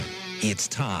It's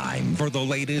time for the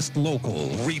latest local,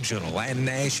 regional, and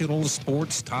national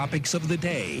sports topics of the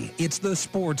day. It's the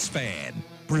Sports Fan,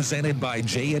 presented by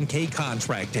J&K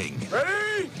Contracting.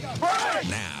 Ready? Break!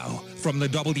 Now, from the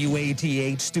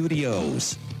WATH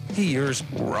studios, here's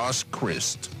Ross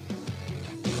Christ.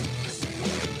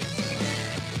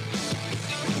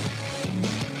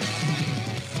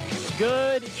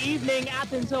 Good evening,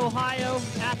 Athens, Ohio,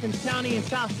 Athens County, and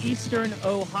southeastern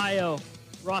Ohio.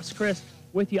 Ross Christ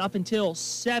with you up until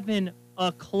 7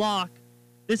 o'clock.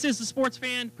 This is the Sports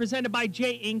Fan presented by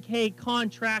J&K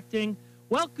Contracting.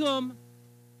 Welcome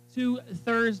to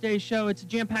Thursday's show. It's a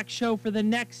jam-packed show for the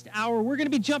next hour. We're going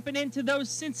to be jumping into those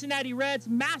Cincinnati Reds'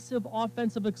 massive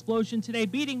offensive explosion today,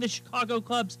 beating the Chicago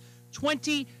Cubs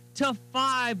 20-5.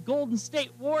 Golden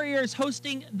State Warriors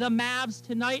hosting the Mavs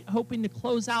tonight, hoping to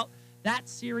close out that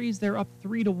series. They're up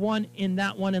 3-1 in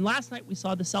that one. And last night we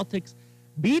saw the Celtics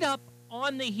beat up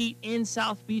on the Heat in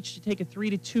South Beach to take a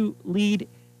 3-2 lead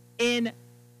in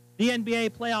the NBA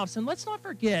playoffs. And let's not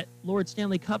forget Lord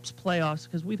Stanley Cup's playoffs,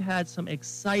 because we've had some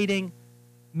exciting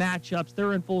matchups.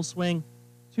 They're in full swing.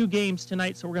 2 games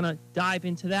tonight, so we're going to dive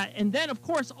into that. And then, of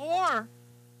course, our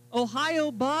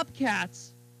Ohio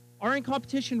Bobcats are in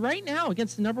competition right now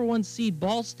against the number 1 seed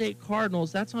Ball State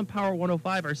Cardinals. That's on Power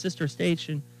 105, our sister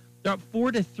station. They're up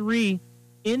 4-3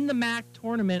 in the MAC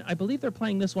tournament. I believe they're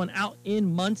playing this one out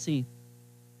in Muncie.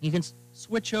 You can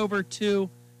switch over to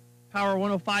Power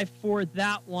 105 for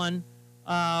that one.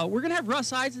 We're going to have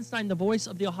Russ Eisenstein, the voice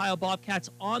of the Ohio Bobcats,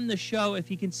 on the show if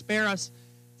he can spare us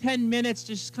 10 minutes to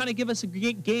just kind of give us a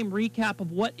game recap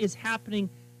of what is happening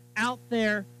out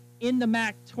there in the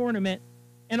MAC tournament.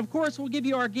 And, of course, we'll give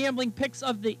you our gambling picks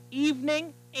of the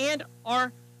evening and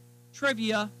our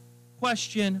trivia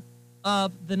question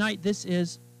of the night. This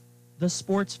is the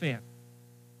Sports Fan.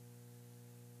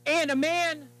 And a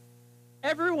man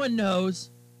everyone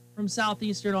knows from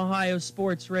Southeastern Ohio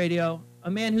Sports Radio, a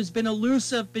man who's been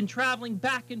elusive, been traveling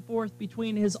back and forth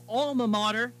between his alma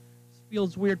mater,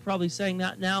 feels weird probably saying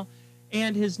that now,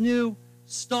 and his new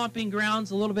stomping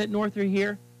grounds a little bit north of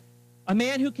here. A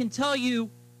man who can tell you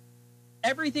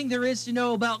everything there is to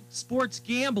know about sports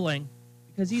gambling,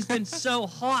 because he's been so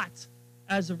hot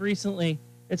as of recently.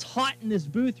 It's hot in this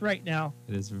booth right now.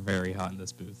 It is very hot in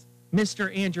this booth.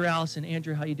 Mr. Andrew Allison.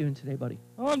 Andrew, how you doing today, buddy?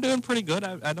 Oh, I'm doing pretty good.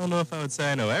 I don't know if I would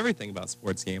say I know everything about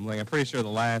sports gambling. I'm pretty sure the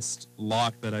last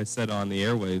lock that I said on the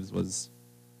airwaves was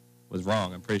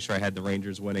wrong. I'm pretty sure I had the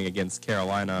Rangers winning against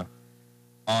Carolina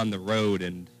on the road,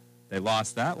 and they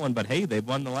lost that one. But, hey, they've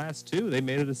won the last 2. They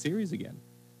made it a series again.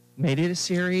 Made it a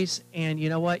series, and you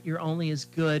know what? You're only as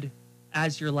good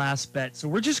as your last bet. So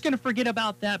we're just going to forget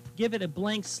about that, give it a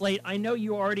blank slate. I know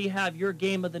you already have your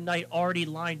game of the night already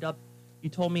lined up. You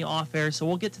told me off air, so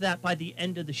we'll get to that by the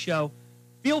end of the show.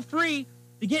 Feel free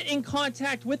to get in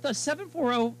contact with us,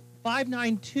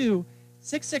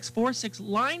 740-592-6646.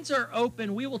 Lines are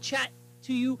open. We will chat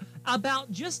to you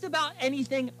about just about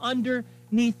anything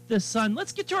underneath the sun.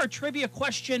 Let's get to our trivia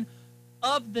question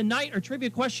of the night, or trivia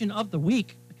question of the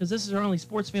week, because this is our only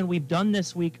Sports Fan we've done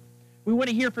this week. We want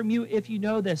to hear from you if you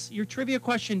know this. Your trivia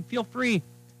question, feel free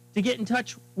to get in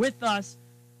touch with us.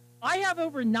 I have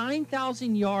over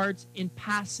 9,000 yards in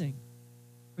passing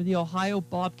for the Ohio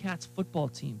Bobcats football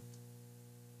team.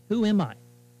 Who am I?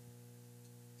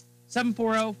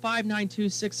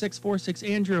 740-592-6646.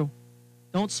 Andrew,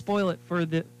 don't spoil it for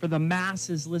the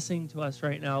masses listening to us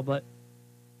right now, but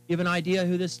you have an idea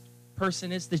who this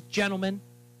person is, this gentleman?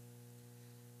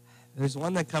 There's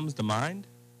one that comes to mind,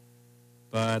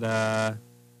 but I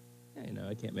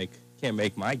can't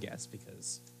make my guess,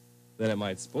 because then it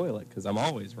might spoil it, because I'm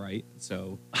always right.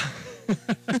 So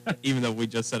even though we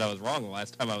just said I was wrong the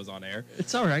last time I was on air,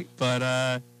 it's all right. But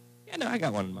I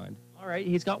got one in mind. All right,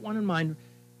 he's got one in mind.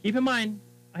 Keep in mind,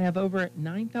 I have over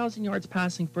 9,000 yards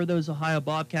passing for those Ohio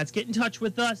Bobcats. Get in touch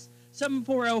with us,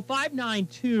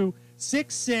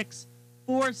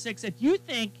 740-592-6646. If you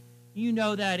think you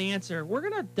know that answer, we're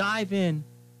going to dive in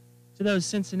to those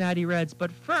Cincinnati Reds.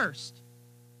 But first,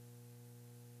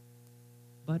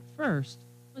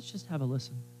 let's just have a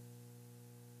listen.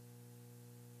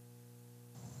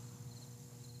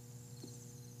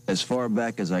 As far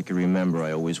back as I can remember,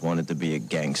 I always wanted to be a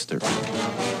gangster.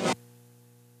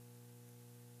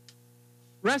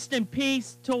 Rest in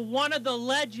peace to one of the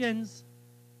legends,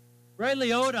 Ray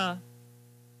Liotta,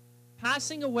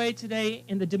 passing away today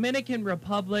in the Dominican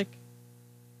Republic.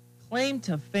 Claim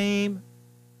to fame,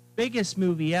 biggest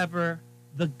movie ever,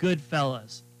 The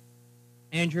Goodfellas.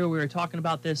 Andrew, we were talking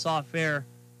about this off air.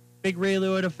 Big Ray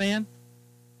Liotta fan?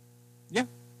 Yeah.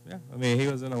 I mean, he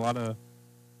was in a lot of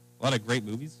great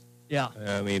movies. Yeah.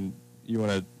 I mean,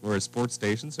 we're a sports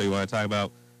station, so you want to talk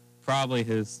about probably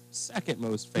his second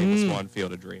most famous one,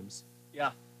 Field of Dreams.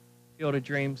 Yeah, Field of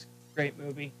Dreams, great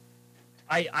movie.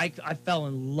 I fell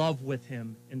in love with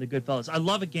him in the Goodfellas. I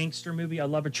love a gangster movie. I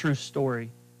love a true story,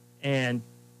 and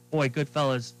boy,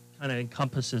 Goodfellas kind of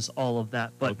encompasses all of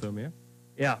that. But Both of them, yeah.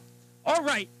 yeah, all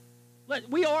right.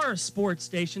 We are a sports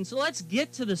station, so let's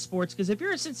get to the sports. Because if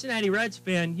you're a Cincinnati Reds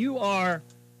fan, you're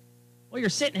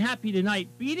sitting happy tonight,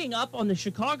 beating up on the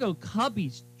Chicago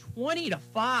Cubbies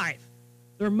 20-5.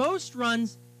 Their most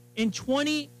runs in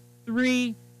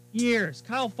 23 years.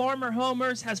 Kyle Farmer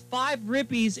homers, has 5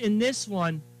 ribbies in this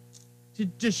one to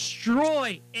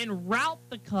destroy and rout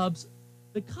the Cubs.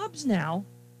 The Cubs now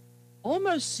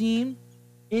almost seem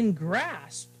in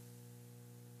grasp.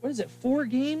 What is it, 4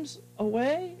 games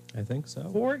away? I think so.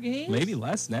 4 games? Maybe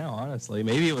less now, honestly.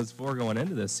 Maybe it was 4 going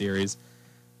into this series.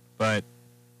 But,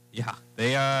 yeah,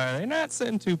 they're not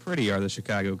sitting too pretty, are the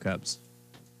Chicago Cubs.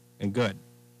 And good.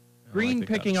 Green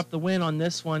picking up the win on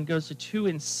this one, goes to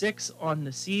 2-6 on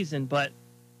the season, but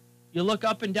you look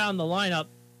up and down the lineup,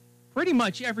 pretty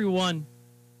much everyone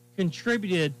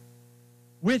contributed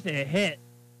with a hit.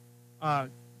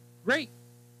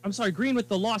 Green with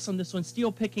the loss on this one,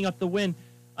 Steele picking up the win.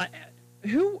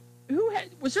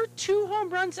 Was there 2 home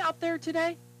runs out there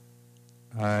today?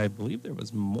 I believe there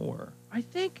was more. I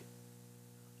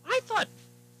thought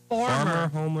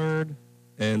Farmer homered.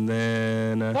 And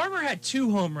then Farmer had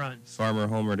 2 home runs. Farmer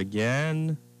homered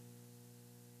again.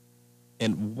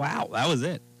 And wow, that was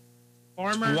it.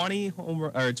 Farmer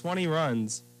 20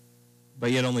 runs, but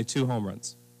yet only 2 home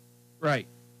runs. Right.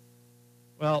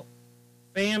 Well,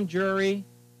 Pham, Jury,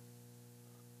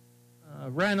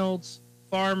 Reynolds,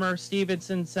 Farmer,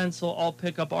 Stevenson, Senzel all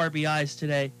pick up RBIs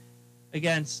today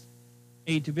against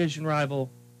a division rival,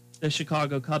 the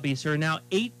Chicago Cubbies, who are now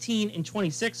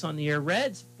 18-26 on the year.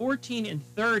 Reds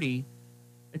 14-30.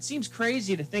 It seems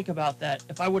crazy to think about that.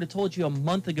 If I would have told you a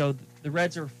month ago the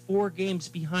Reds are 4 games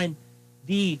behind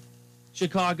the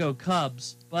Chicago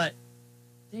Cubs, but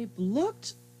they've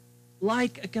looked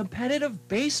like a competitive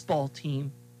baseball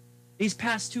team these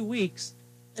past 2 weeks.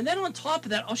 And then on top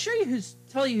of that, I'll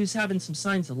tell you who's having some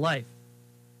signs of life.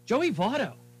 Joey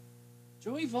Votto.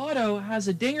 Joey Votto has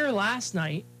a dinger last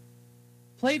night.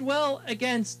 Played well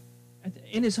in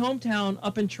his hometown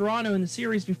up in Toronto in the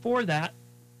series before that.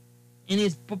 And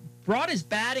he's brought his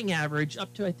batting average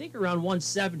up to, I think, around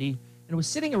 170. And was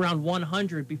sitting around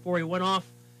 100 before he went off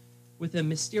with a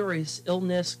mysterious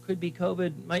illness. Could be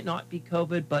COVID, might not be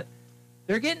COVID. But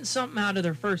they're getting something out of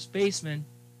their first baseman.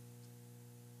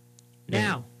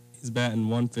 Now, he's batting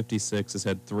 156, has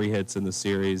had 3 hits in the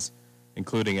series,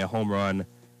 including a home run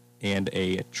and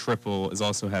a triple. Has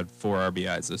also had 4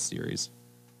 RBIs this series.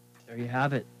 There you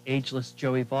have it. Ageless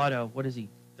Joey Votto. What is he,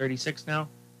 36 now?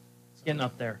 He's getting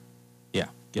up there. Yeah,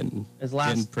 getting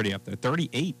pretty up there.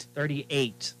 38.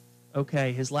 38.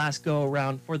 Okay, his last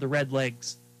go-around for the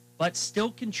Redlegs. But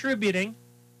still contributing.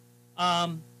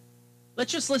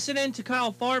 Let's just listen in to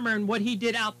Kyle Farmer and what he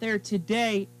did out there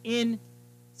today in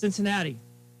Cincinnati.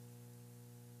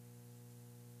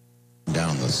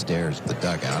 Down the stairs of the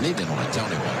dugout. He didn't want to tell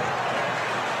anyone.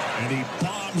 And he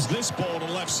bombs this ball to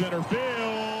left center field.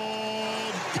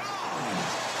 Gone!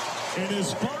 In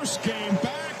his first game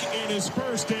back, in his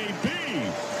first AB,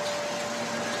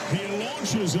 he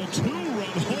launches a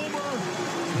 2-run homer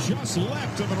just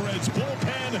left of the Reds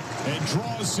bullpen and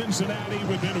draws Cincinnati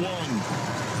within 1.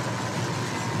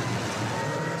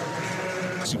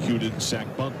 Executed sac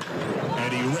bunt,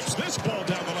 and he rips this ball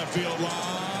down the left field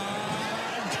line.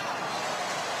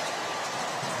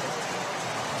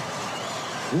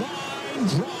 Line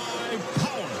drive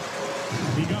power.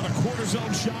 He got a corner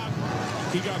zone shot.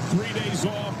 He got 3 days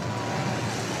off.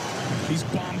 He's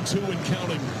bombed 2 and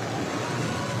counting.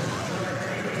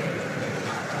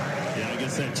 Yeah, I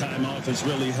guess that time off has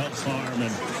really helped Farm.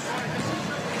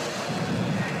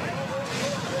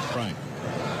 Right.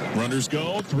 Runners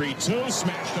go, 3-2,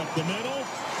 smashed up the middle.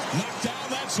 Knocked down,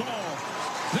 that's all.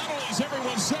 Not only is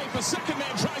everyone safe, a second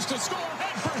man tries to score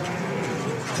head first.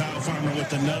 Kyle Farmer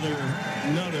with another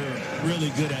really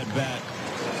good at-bat,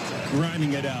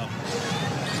 grinding it out.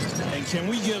 And can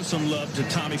we give some love to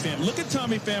Tommy Pham? Look at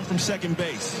Tommy Pham from second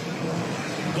base.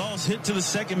 Ball's hit to the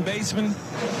second baseman.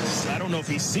 I don't know if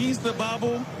he sees the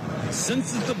bobble,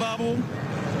 senses the bobble.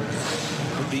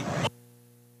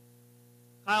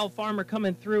 Kyle Farmer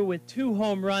coming through with 2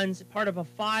 home runs, part of a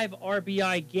 5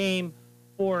 RBI game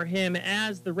for him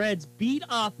as the Reds beat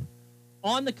up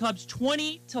on the Cubs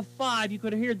 20-5. You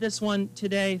could have heard this one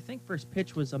today. I think first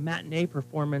pitch was a matinee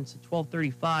performance at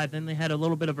 12:35. Then they had a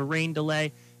little bit of a rain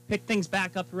delay, picked things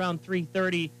back up around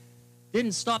 3:30.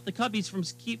 Didn't stop the Cubbies from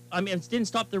didn't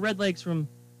stop the Redlegs from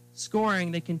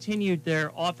scoring. They continued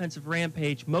their offensive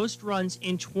rampage. Most runs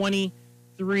in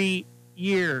 23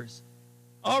 years.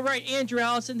 All right, Andrew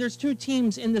Allison, there's two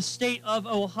teams in the state of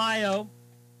Ohio.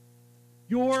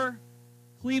 Your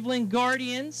Cleveland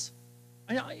Guardians.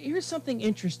 Here's something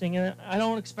interesting, and I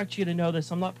don't expect you to know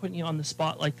this. I'm not putting you on the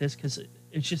spot like this because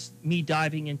it's just me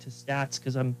diving into stats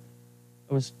because I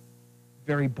was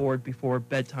very bored before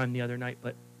bedtime the other night.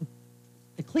 But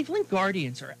the Cleveland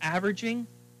Guardians are averaging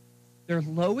their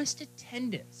lowest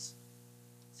attendance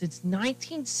since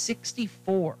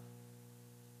 1964.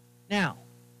 Now,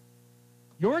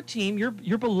 your team,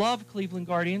 your beloved Cleveland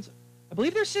Guardians, I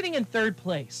believe they're sitting in third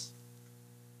place.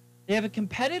 They have a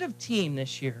competitive team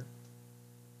this year.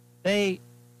 They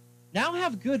now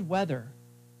have good weather.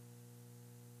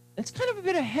 That's kind of a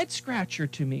bit of a head scratcher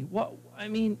to me. What I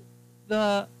mean,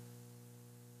 the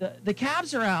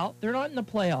Cavs are out. They're not in the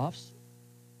playoffs.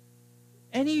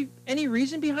 Any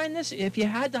reason behind this? If you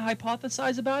had to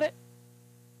hypothesize about it?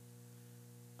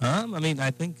 I mean, I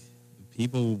think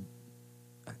people.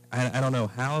 I don't know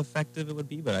how effective it would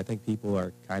be, but I think people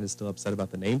are kind of still upset about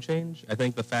the name change. I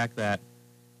think the fact that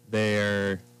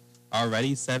they're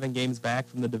already 7 games back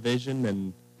from the division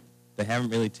and they haven't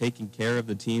really taken care of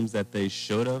the teams that they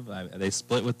should have. They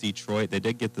split with Detroit. They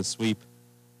did get the sweep.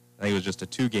 I think it was just a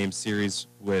 2-game series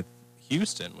with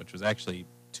Houston, which was actually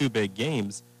 2 big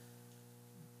games.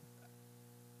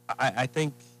 I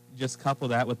think just couple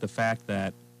that with the fact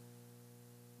that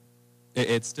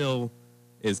it still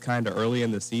is kind of early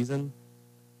in the season,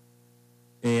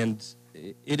 and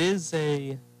it is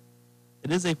a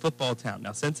football town.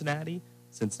 Now,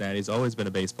 Cincinnati's always been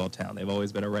a baseball town. They've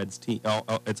always been a Reds team.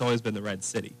 It's always been the Red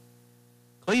City.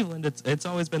 Cleveland, it's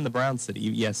always been the Brown City.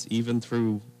 Yes, even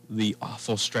through the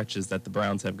awful stretches that the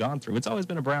Browns have gone through, it's always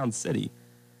been a Brown City.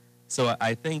 So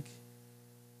I think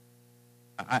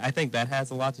that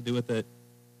has a lot to do with it.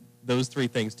 Those 3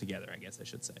 things together, I guess I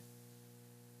should say.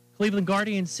 Cleveland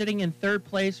Guardians sitting in third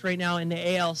place right now in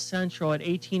the AL Central at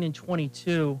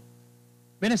 18-22.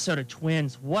 Minnesota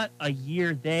Twins, what a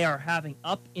year they are having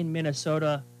up in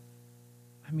Minnesota.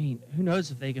 I mean, who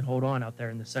knows if they can hold on out there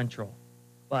in the Central.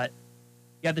 But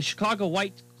you have the Chicago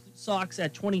White Sox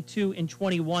at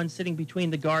 22-21, sitting between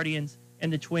the Guardians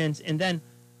and the Twins. And then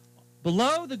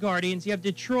below the Guardians, you have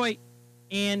Detroit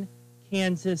and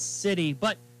Kansas City.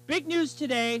 But big news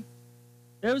today,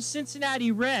 those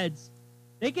Cincinnati Reds,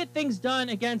 they get things done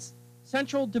against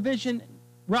Central Division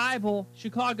rival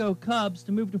Chicago Cubs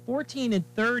to move to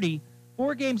 14-30,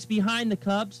 4 games behind the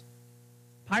Cubs.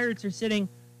 Pirates are sitting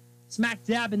smack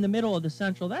dab in the middle of the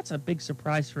Central. That's a big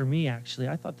surprise for me, actually.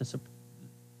 I thought the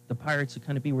Pirates would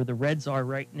kind of be where the Reds are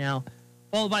right now,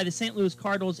 followed by the St. Louis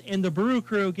Cardinals and the Brew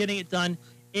Crew getting it done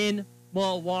in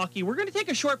Milwaukee. We're going to take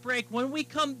a short break. When we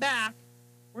come back,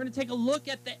 we're going to take a look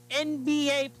at the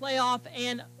NBA playoff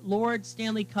and Lord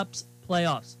Stanley Cup's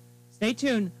playoffs. Stay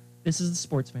tuned. This is the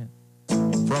Sports Fan.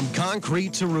 From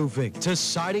concrete to roofing to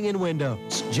siding and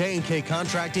windows, J&K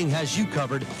Contracting has you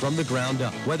covered from the ground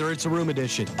up. Whether it's a room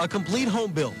addition, a complete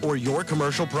home build, or your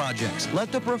commercial projects,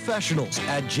 let the professionals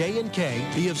at J&K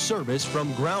be of service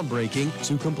from groundbreaking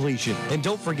to completion. And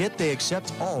don't forget they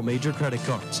accept all major credit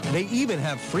cards. They even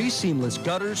have free seamless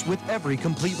gutters with every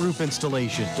complete roof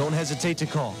installation. Don't hesitate to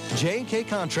call J&K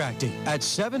Contracting at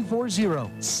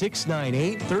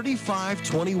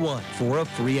 740-698-3521 for a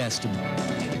free estimate.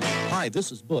 Hi,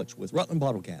 this is Butch with Rutland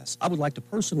Bottle Gas. I would like to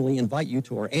personally invite you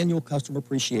to our annual Customer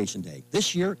Appreciation Day.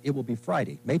 This year, it will be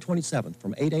Friday, May 27th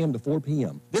from 8 a.m. to 4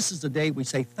 p.m. This is the day we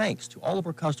say thanks to all of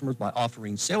our customers by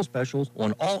offering sales specials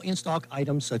on all in-stock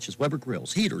items such as Weber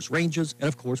grills, heaters, ranges, and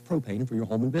of course, propane for your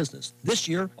home and business. This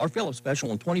year, our fill-up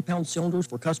special on 20-pound cylinders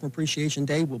for Customer Appreciation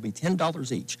Day will be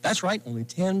 $10 each. That's right, only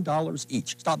 $10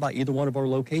 each. Stop by either one of our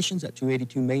locations at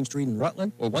 282 Main Street in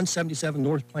Rutland or 177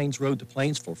 North Plains Road to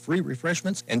Plains for free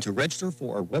refreshments and to register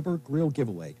for our Weber Grill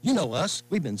giveaway. You know us.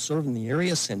 We've been serving the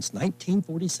area since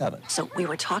 1947. So we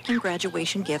were talking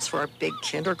graduation gifts for our big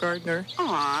kindergartner.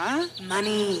 Aw,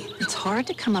 money. It's hard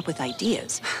to come up with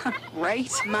ideas.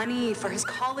 Right? Money for his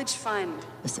college fund.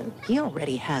 Listen, he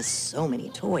already has so many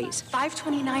toys.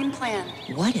 529 plan.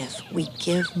 What if we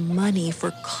give money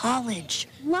for college?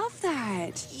 Love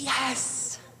that.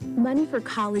 Yes. Money for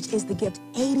college is the gift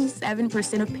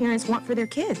 87% of parents want for their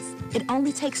kids. It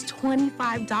only takes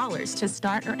 $25 to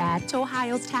start or add to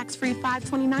Ohio's tax-free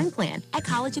 529 plan at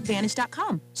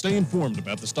collegeadvantage.com. Stay informed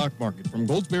about the stock market from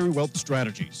Goldsberry Wealth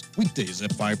Strategies. Weekdays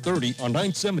at 5:30 on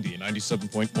 970 and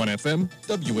 97.1 FM,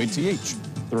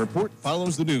 WATH. The report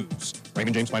follows the news.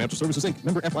 Raymond James Financial Services, Inc.,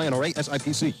 member FINRA,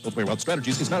 SIPC. Goldsberry Wealth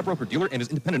Strategies is not a broker-dealer and is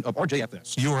independent of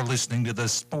RJFS. You're listening to The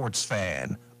Sports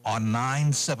Fan on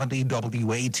 970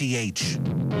 WATH.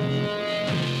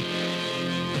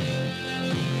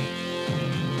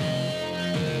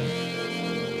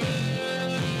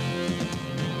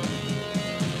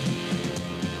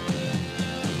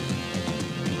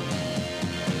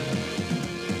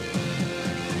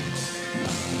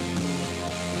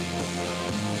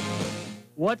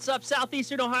 What's up,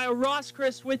 Southeastern Ohio? Ross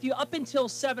Chris with you up until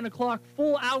 7 o'clock.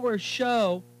 Full-hour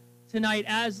show tonight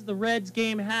as the Reds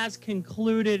game has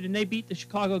concluded, and they beat the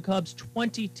Chicago Cubs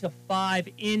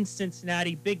 20-5 in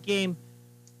Cincinnati. Big game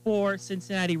for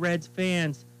Cincinnati Reds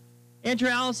fans. Andrew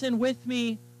Allison with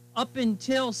me up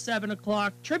until 7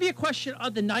 o'clock. Trivia question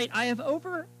of the night. I have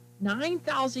over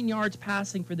 9,000 yards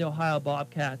passing for the Ohio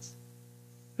Bobcats.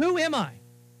 Who am I?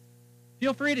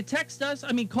 Feel free to text us.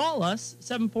 Call us,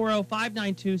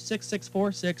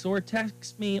 740-592-6646, or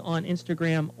text me on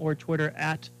Instagram or Twitter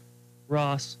at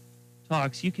Ross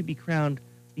Talks. You could be crowned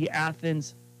the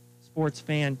Athens Sports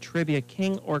Fan Trivia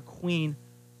King or Queen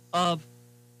of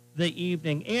the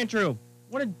evening. Andrew,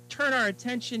 I want to turn our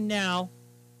attention now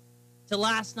to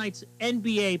last night's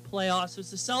NBA playoffs. It was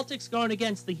the Celtics going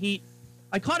against the Heat.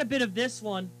 I caught a bit of this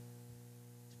one.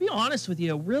 To be honest with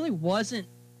you, it really wasn't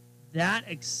that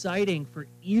exciting for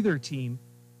either team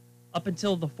up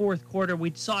until the fourth quarter.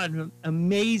 We saw an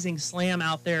amazing slam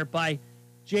out there by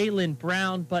Jaylen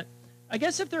Brown. But I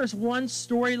guess if there's one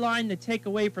storyline to take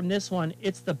away from this one,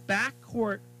 it's the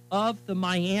backcourt of the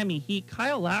Miami Heat.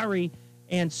 Kyle Lowry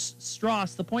and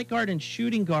Strauss, the point guard and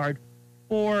shooting guard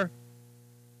for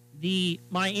the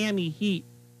Miami Heat,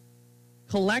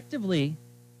 collectively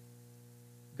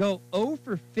go 0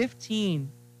 for 15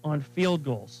 on field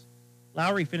goals.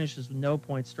 Lowry finishes with no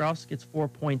points. Strauss gets 4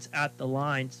 points at the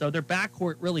line. So their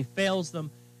backcourt really fails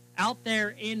them out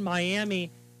there in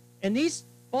Miami. And these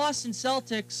Boston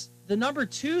Celtics, the number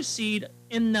 2 seed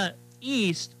in the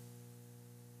East,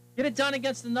 get it done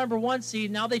against the number 1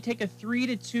 seed. Now they take a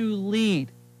 3-2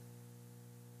 lead.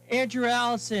 Andrew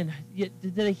Allison,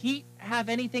 did the Heat have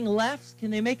anything left?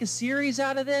 Can they make a series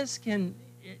out of this? Can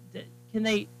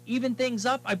they even things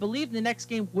up? I believe the next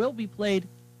game will be played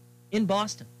in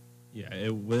Boston. Yeah,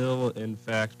 it will, in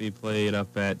fact, be played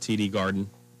up at TD Garden.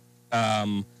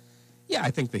 I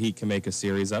think the Heat can make a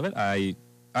series of it. I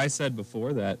said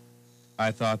before that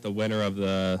I thought the winner of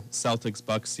the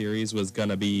Celtics-Bucks series was going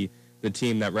to be the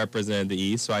team that represented the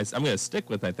East, so I'm going to stick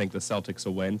with I think the Celtics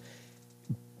will win.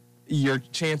 Your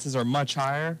chances are much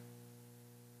higher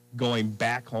going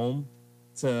back home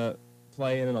to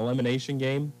play in an elimination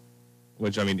game,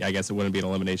 which, I guess it wouldn't be an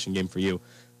elimination game for you.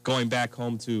 Going back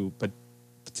home to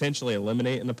potentially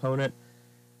eliminate an opponent.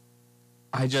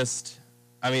 I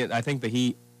think the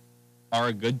Heat are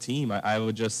a good team. I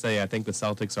would just say I think the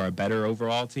Celtics are a better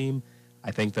overall team.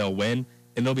 I think they'll win.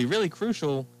 And they'll be really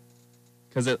crucial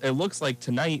because it looks like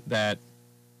tonight that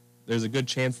there's a good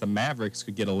chance the Mavericks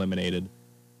could get eliminated.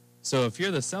 So if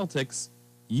you're the Celtics,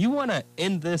 you want to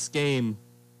end this game,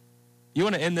 you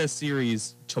want to end this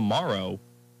series tomorrow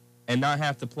and not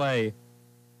have to play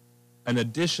an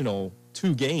additional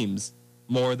 2 games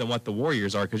more than what the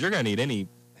Warriors are, because you're going to need any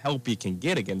help you can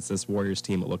get against this Warriors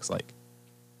team, it looks like.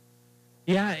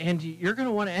 Yeah, and you're going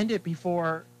to want to end it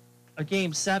before a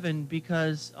Game 7,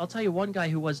 because I'll tell you one guy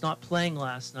who was not playing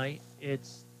last night.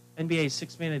 It's NBA's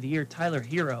Sixth Man of the Year, Tyler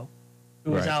Hero,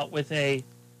 who was out with a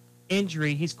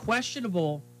injury. He's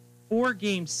questionable for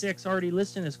Game 6, already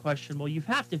listed as questionable. You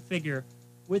have to figure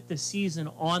with the season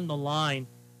on the line,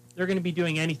 they're going to be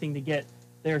doing anything to get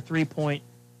their 3-point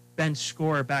bench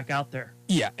scorer back out there.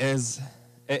 Yeah,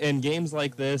 in games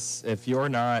like this, if you're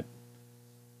not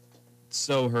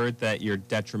so hurt that you're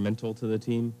detrimental to the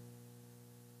team,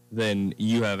 then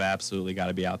you have absolutely got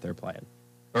to be out there playing.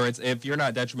 Or if you're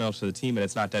not detrimental to the team and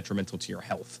it's not detrimental to your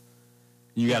health,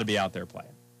 you got to be out there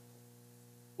playing.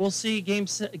 We'll see. Game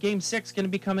 6 going to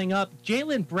be coming up.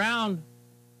 Jaylen Brown,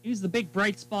 he was the big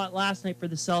bright spot last night for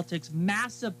the Celtics.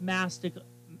 Massive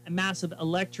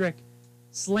electric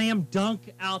slam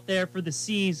dunk out there for the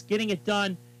C's, getting it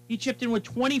done. He chipped in with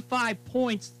 25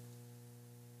 points.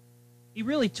 He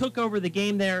really took over the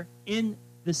game there in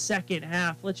the second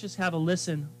half. Let's just have a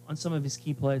listen on some of his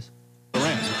key plays.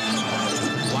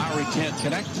 Lowry can't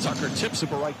connect. Tucker tips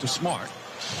it right to Smart.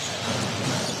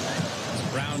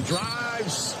 Brown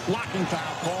drives. Blocking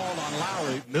foul called on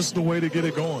Lowry. This is the way to get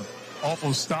it going. Off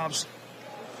of stops,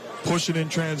 pushing in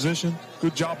transition.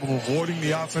 Good job of avoiding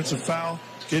the offensive foul,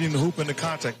 getting the hoop into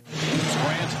contact.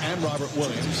 Grant and Robert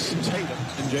Williams, Tatum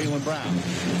and Jaylen Brown.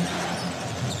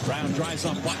 Brown drives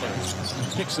on Butler.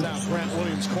 Kicks it out. Grant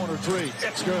Williams, corner 3.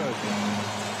 It's good.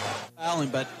 Allen,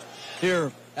 but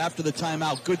here, after the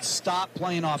timeout, good stop,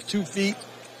 playing off 2 feet.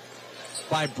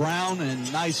 by Brown,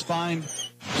 and nice find.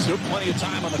 Still plenty of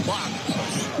time on the clock.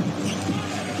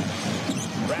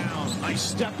 Brown, nice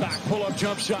step back, pull-up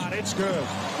jump shot. It's good.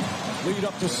 Lead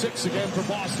up to 6 again for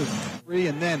Boston.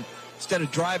 And then, instead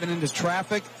of driving into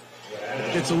traffic,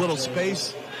 gets a little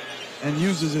space and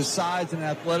uses his size and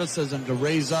athleticism to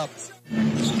raise up.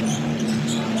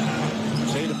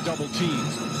 Tatum double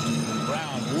teams.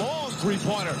 Brown, long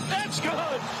three-pointer. That's good.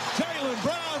 Jaylen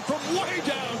Brown from way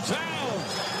downtown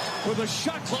with a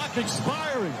shot clock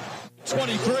expiring.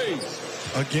 23.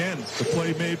 Again, the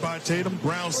play made by Tatum.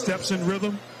 Brown steps in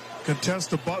rhythm, contests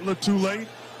the Butler too late,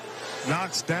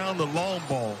 knocks down the long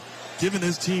ball, giving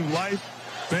his team life.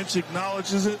 Bench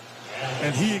acknowledges it,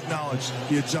 and he acknowledged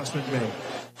the adjustment made.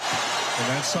 And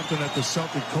that's something that the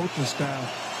Celtic coaching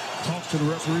staff talks to the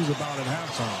referees about at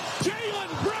halftime.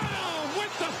 Jaylen Brown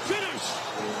with the finish.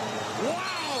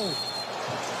 Wow.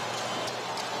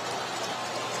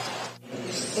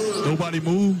 Nobody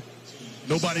moved.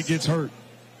 Nobody gets hurt.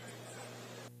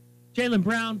 Jaylen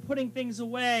Brown putting things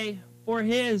away for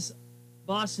his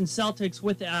Boston Celtics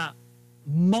with a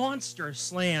monster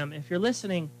slam. If you're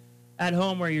listening at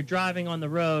home or you're driving on the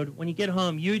road, when you get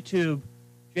home, YouTube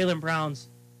Jaylen Brown's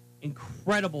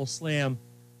incredible slam.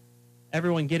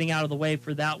 Everyone getting out of the way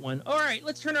for that one. All right,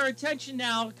 let's turn our attention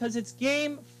now because it's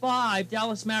Game 5.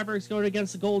 Dallas Mavericks going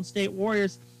against the Golden State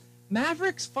Warriors.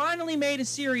 Mavericks finally made a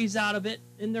series out of it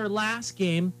in their last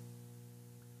game.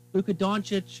 Luka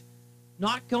Doncic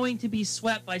not going to be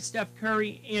swept by Steph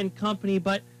Curry and company,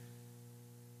 but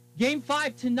Game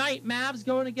 5 tonight, Mavs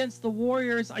going against the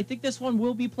Warriors. I think this one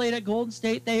will be played at Golden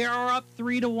State. They are up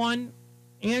 3-1.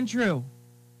 Andrew,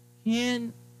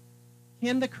 can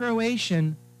the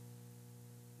Croatian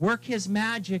work his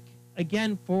magic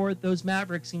again for those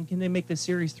Mavericks, and can they make the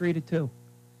series 3-2?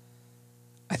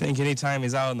 I think anytime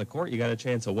he's out on the court, you got a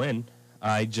chance to win.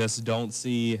 I just don't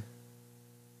see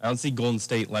Golden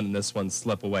State letting this one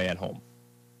slip away at home.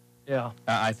 Yeah.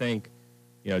 I think,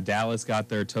 Dallas got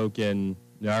their token.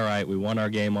 All right, we won our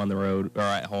game on the road or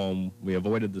at home. We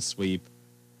avoided the sweep.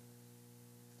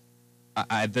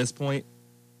 At this point,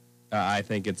 I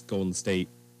think it's Golden State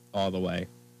all the way.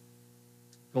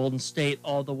 Golden State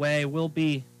all the way will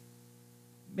be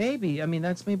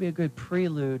that's maybe a good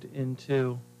prelude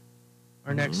into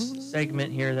our next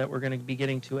segment here that we're going to be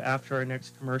getting to after our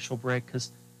next commercial break,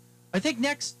 because I think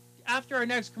after our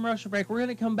next commercial break, we're going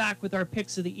to come back with our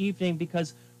picks of the evening,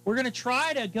 because we're going to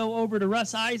try to go over to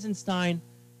Russ Eisenstein,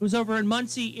 who's over in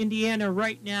Muncie, Indiana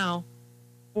right now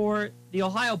for the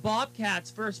Ohio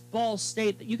Bobcats versus Ball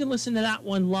State. You can listen to that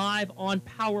one live on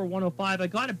Power 105. I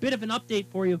got a bit of an update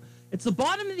for you. It's the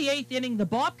bottom of the 8th inning. The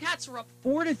Bobcats are up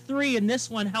 4-3 in this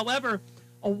one. However,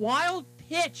 a wild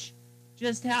pitch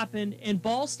just happened, and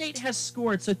Ball State has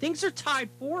scored. So things are tied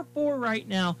 4-4 right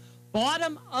now.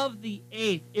 Bottom of the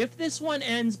 8th. If this one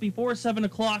ends before 7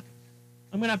 o'clock,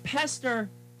 I'm going to pester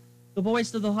the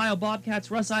voice of the Ohio Bobcats,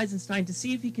 Russ Eisenstein, to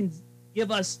see if he can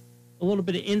give us a little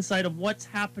bit of insight of what's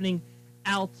happening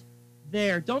out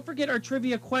there. Don't forget our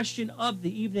trivia question of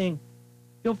the evening.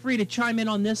 Feel free to chime in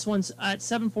on this one at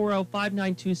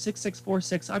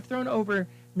 740-592-6646. I've thrown over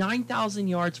 9,000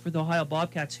 yards for the Ohio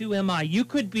Bobcats. Who am I? You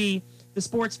could be the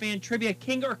sports fan trivia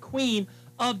king or queen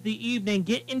of the evening.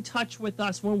 Get in touch with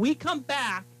us. When we come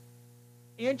back,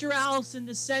 Andrew Allison,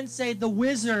 the sensei, the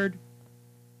wizard,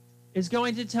 is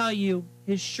going to tell you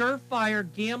his surefire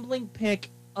gambling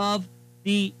pick of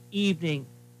the evening.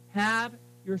 Have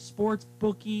your sports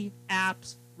bookie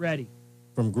apps ready.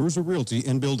 From Gruser Realty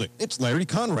and Building, it's Larry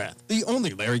Conrath, the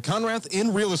only Larry Conrath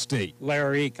in real estate.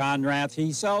 Larry Conrath,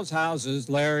 he sells houses.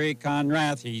 Larry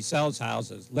Conrath, he sells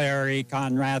houses. Larry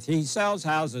Conrath, he sells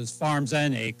houses, farms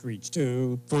and acreage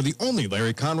too. For the only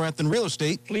Larry Conrath in real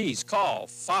estate, please call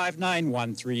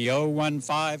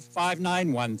 591-3015,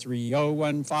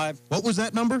 591-3015. What was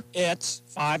that number? It's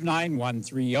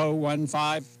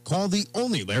 591-3015. Call the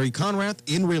only Larry Conrath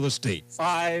in real estate.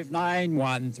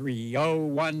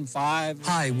 591-3015.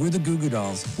 Hi, we're the Goo Goo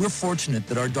Dolls. We're fortunate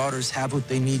that our daughters have what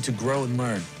they need to grow and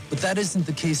learn. But that isn't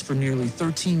the case for nearly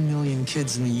 13 million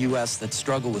kids in the U.S. that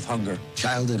struggle with hunger.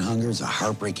 Childhood hunger is a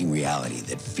heartbreaking reality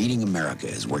that Feeding America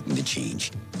is working to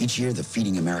change. Each year, the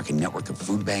Feeding America network of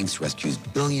food banks rescues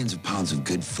billions of pounds of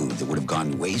good food that would have gone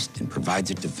to waste and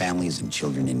provides it to families and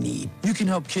children in need. You can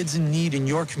help kids in need in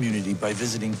your community by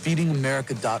visiting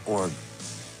feedingamerica.org.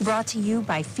 Brought to you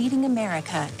by Feeding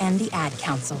America and the Ad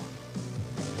Council.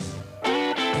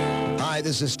 Hi, Hi,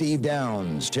 this is Steve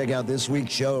Downs. Check out this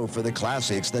week's show for the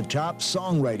classics, the top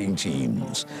songwriting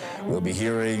teams. We'll be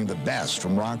hearing the best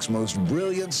from rock's most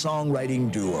brilliant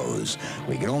songwriting duos.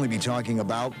 We can only be talking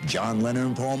about John Lennon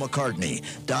and Paul McCartney,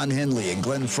 Don Henley and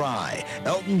Glenn Frey,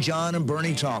 Elton John and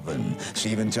Bernie Taupin,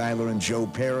 Steven Tyler and Joe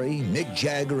Perry, Mick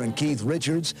Jagger and Keith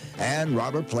Richards, and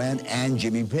Robert Plant and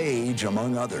Jimmy Page,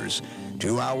 among others.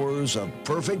 2 hours of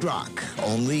perfect rock,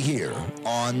 only here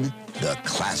on The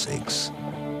Classics.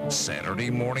 Saturday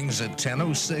mornings at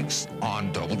 10:06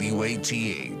 on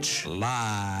WATH.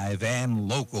 Live and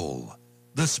local.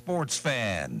 The Sports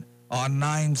Fan on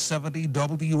 970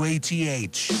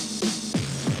 WATH.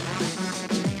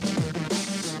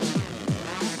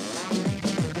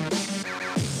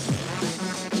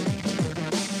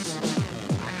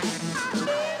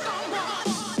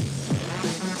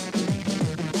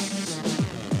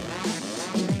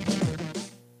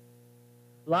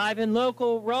 Live and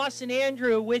local, Ross and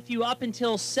Andrew with you up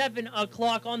until 7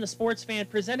 o'clock on the Sports Fan,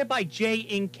 presented by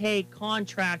J&K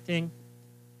Contracting.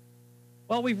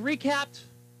 Well, we've recapped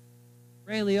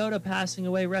Ray Liotta passing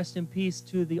away. Rest in peace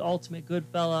to the ultimate good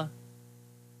fella.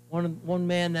 One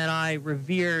man that I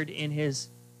revered in his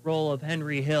role of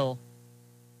Henry Hill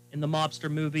in the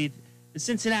mobster movie. The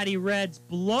Cincinnati Reds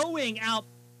blowing out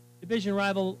division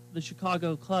rival, the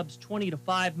Chicago Cubs,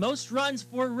 20-5. Most runs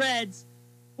for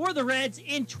the Reds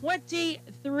in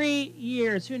 23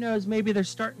 years. Who knows? Maybe they're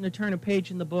starting to turn a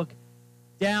page in the book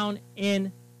down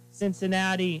in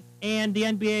Cincinnati. And the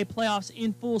NBA playoffs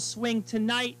in full swing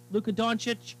tonight. Luka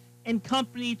Doncic and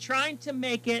company trying to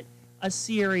make it a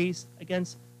series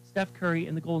against Steph Curry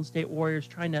and the Golden State Warriors,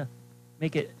 trying to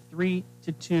make it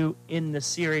 3-2 in the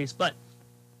series. But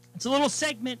it's a little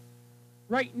segment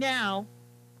right now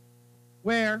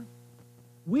where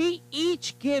we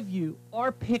each give you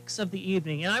our picks of the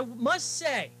evening. And I must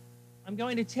say, I'm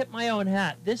going to tip my own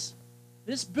hat. This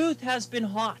booth has been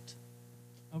hot.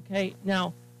 Okay,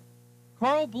 now,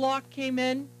 Carl Block came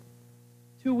in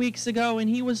 2 weeks ago, and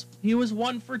he was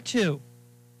 1 for 2.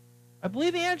 I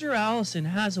believe Andrew Allison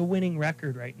has a winning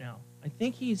record right now. I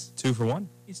think he's 2 for 1.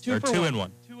 He's 2 for 2 1. and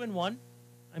 1. 2 and 1.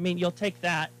 I mean, you'll take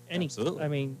that. Absolutely. I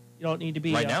mean, you don't need to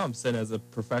be right now. I'm sitting as a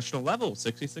professional level,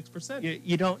 66%.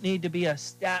 You don't need to be a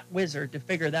stat wizard to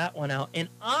figure that one out. And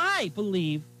I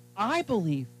believe,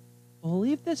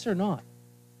 believe this or not,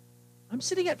 I'm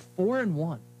sitting at 4 and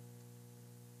 1.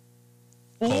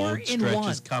 4 Cold and stretch 1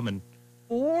 is coming.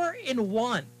 4 and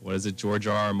 1. What is it? George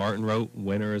R.R. Martin wrote,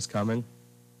 "Winter is coming."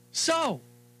 So,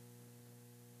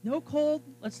 no cold.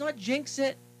 Let's not jinx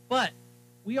it. But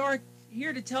we are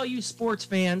here to tell you, sports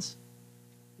fans,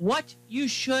 what you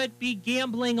should be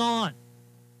gambling on.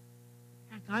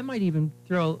 Heck, I might even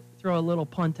throw a little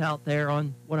punt out there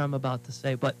on what I'm about to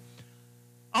say. But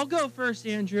I'll go first,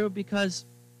 Andrew, because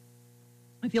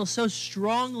I feel so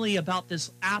strongly about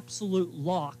this absolute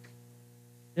lock.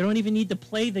 They don't even need to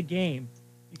play the game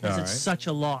because it's such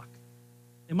a lock.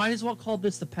 They might as well call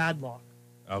this the padlock.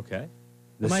 Okay.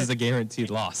 This is a guaranteed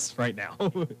loss right now.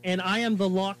 And I am the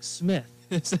locksmith.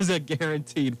 This is a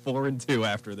guaranteed 4 and 2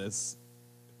 after this.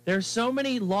 There's so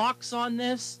many locks on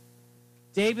this.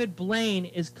 David Blaine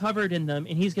is covered in them,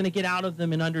 and he's going to get out of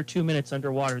them in under 2 minutes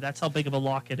underwater. That's how big of a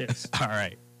lock it is. All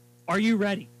right. Are you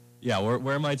ready? Yeah,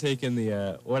 where am I taking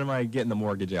what am I getting the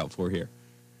mortgage out for here?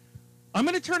 I'm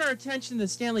going to turn our attention to the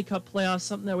Stanley Cup playoffs,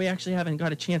 something that we actually haven't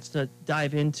got a chance to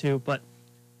dive into. But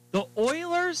the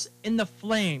Oilers and the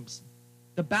Flames,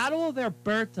 the Battle of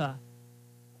Alberta,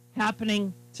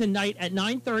 happening tonight at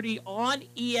 9:30 on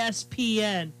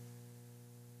ESPN.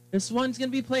 This one's going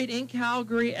to be played in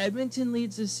Calgary. Edmonton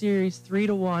leads the series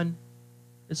 3-1.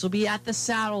 This will be at the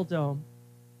Saddle Dome.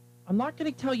 I'm not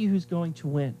going to tell you who's going to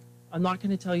win. I'm not going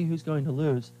to tell you who's going to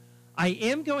lose. I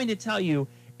am going to tell you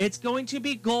it's going to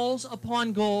be goals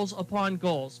upon goals upon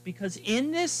goals, because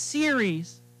in this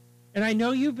series, and I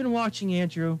know you've been watching,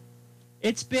 Andrew,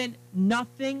 it's been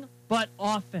nothing but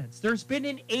offense. There's been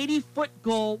an 80-foot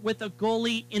goal with a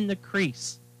goalie in the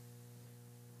crease.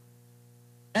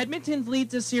 Edmonton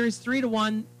leads the series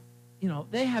 3-1. You know,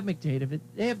 they have McDavid.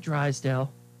 They have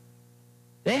Drysdale.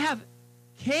 They have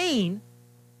Kane,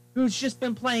 who's just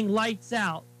been playing lights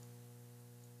out.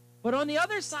 But on the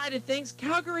other side of things,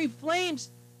 Calgary Flames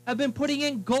have been putting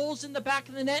in goals in the back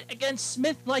of the net against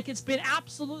Smith like it's been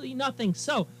absolutely nothing.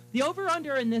 So the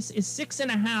over-under in this is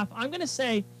 6.5. I'm going to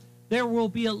say there will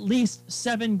be at least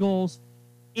 7 goals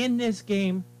in this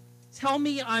game. Tell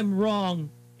me I'm wrong,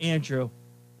 Andrew.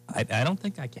 I don't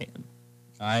think I can.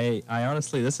 I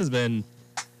honestly, this has been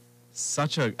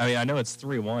such a... I mean, I know it's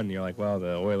 3-1. You're like, well,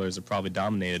 the Oilers are probably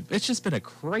dominated. It's just been a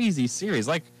crazy series.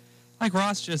 Like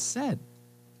Ross just said,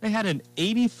 they had an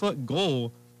 80-foot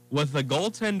goal with the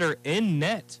goaltender in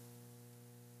net.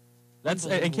 That's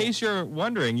in case you're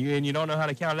wondering, you don't know how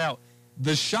to count it out.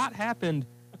 The shot happened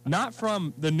not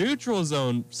from the neutral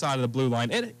zone side of the blue line.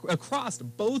 It crossed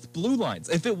both blue lines.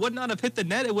 If it would not have hit the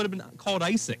net, it would have been called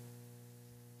icing.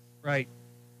 Right.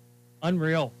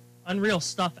 Unreal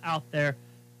stuff out there.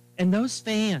 And those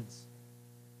fans,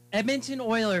 Edmonton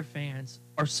Oilers fans,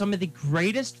 are some of the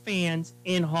greatest fans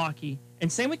in hockey.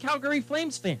 And same with Calgary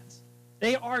Flames fans.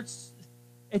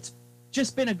 It's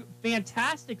just been a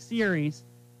fantastic series.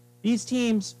 These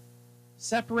teams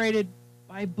separated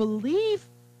by, I believe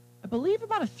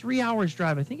about a 3 hours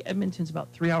drive. I think Edmonton's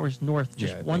about 3 hours north,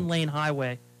 just one lane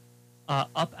highway,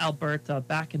 up Alberta,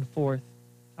 back and forth.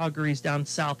 Calgary's down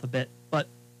south a bit. But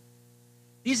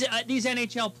these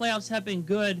NHL playoffs have been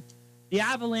good. The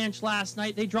Avalanche last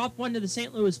night, they dropped one to the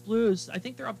St. Louis Blues. I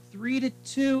think they're up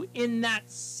 3-2 in that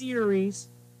series.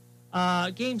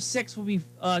 Game 6 will be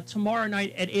tomorrow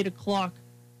night at 8 o'clock.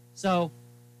 So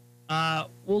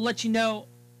we'll let you know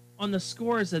on the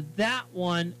scores of that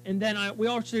one. And then we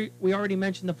already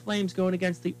mentioned the Flames going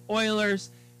against the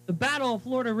Oilers. The Battle of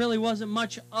Florida really wasn't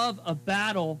much of a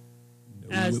battle,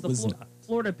 as the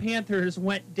Florida Panthers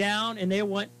went down, and they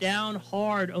went down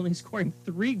hard, only scoring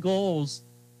 3 goals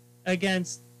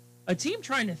against a team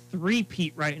trying to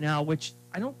three-peat right now, which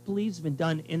I don't believe has been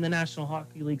done in the National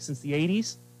Hockey League since the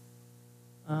 80s.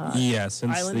 Since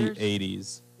Islanders. The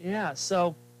 80s. Yeah,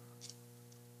 so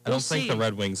I don't think the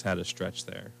Red Wings had a stretch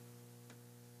there.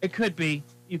 It could be.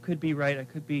 You could be right. I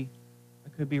could be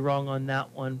wrong on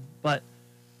that one.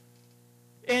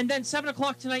 And then 7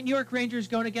 o'clock tonight, New York Rangers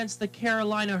going against the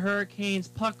Carolina Hurricanes.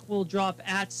 Puck will drop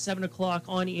at 7 o'clock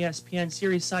on ESPN.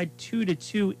 Series side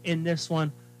 2-2 in this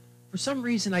one. For some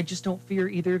reason, I just don't fear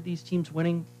either of these teams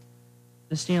winning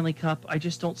the Stanley Cup. I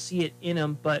just don't see it in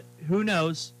them, but who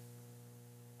knows?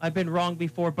 I've been wrong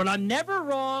before, but I'm never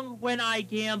wrong when I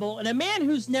gamble. And a man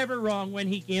who's never wrong when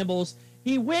he gambles,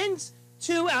 he wins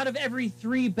 2 out of every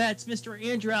 3 bets. Mr.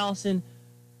 Andrew Allison,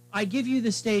 I give you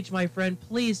the stage, my friend.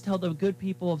 Please tell the good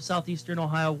people of southeastern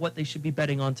Ohio what they should be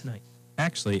betting on tonight.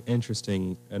 Actually,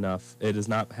 interesting enough, it has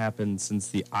not happened since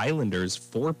the Islanders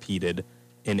four-peated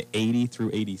in 80 through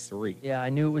 83. Yeah, I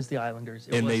knew it was the Islanders.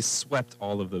 They swept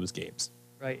all of those games.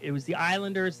 Right. It was the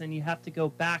Islanders, then you have to go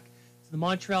back to the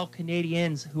Montreal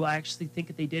Canadiens, who I actually think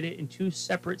that they did it in 2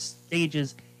 separate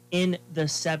stages in the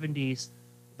 70s,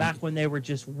 back when they were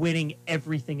just winning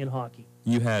everything in hockey.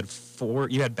 You had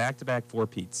back-to-back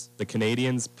four-peats. The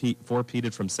Canadiens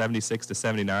four-peated from 76 to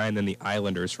 79, then the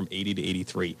Islanders from 80 to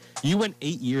 83. You went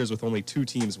 8 years with only 2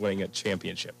 teams winning a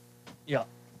championship. Yeah.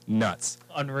 Nuts.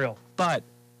 Unreal. But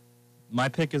my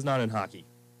pick is not in hockey.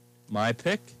 My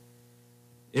pick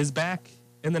is back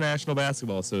in the National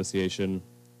Basketball Association.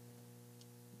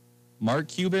 Mark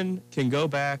Cuban can go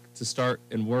back to start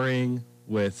and worrying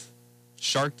with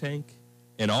Shark Tank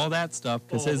and all that stuff,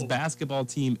 because his basketball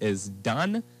team is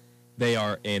done. They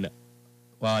are in,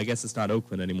 well, I guess it's not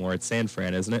Oakland anymore. It's San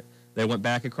Fran, isn't it? They went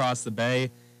back across the bay,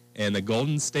 and the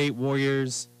Golden State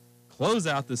Warriors close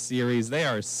out the series. They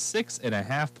are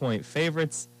 6.5-point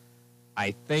favorites.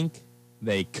 I think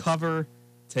they cover,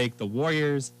 take the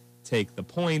Warriors, take the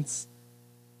points.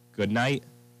 Good night,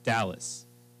 Dallas.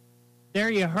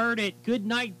 There you heard it. Good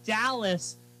night,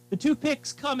 Dallas. The 2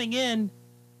 picks coming in.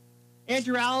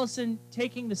 Andrew Allison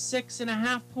taking the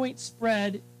 6.5-point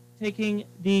spread, taking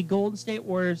the Golden State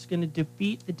Warriors, going to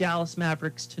defeat the Dallas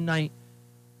Mavericks tonight.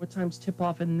 What time's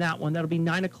tip-off in that one? That'll be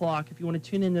 9 o'clock. If you want to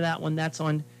tune into that one, that's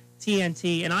on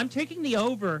TNT. And I'm taking the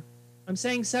over. I'm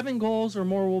saying 7 goals or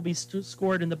more will be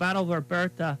scored in the Battle of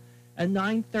Alberta at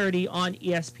 9:30 on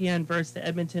ESPN versus the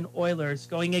Edmonton Oilers,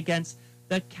 going against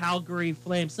the Calgary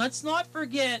Flames. Let's not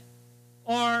forget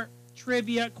our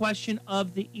trivia question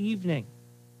of the evening.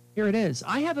 Here it is.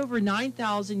 I have over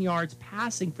 9,000 yards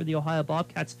passing for the Ohio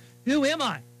Bobcats. Who am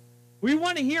I? We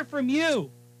want to hear from you.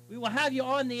 We will have you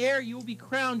on the air. You will be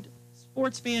crowned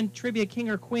Sports Fan Trivia King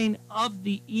or Queen of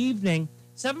the evening.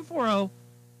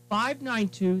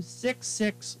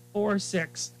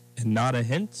 740-592-6646. And not a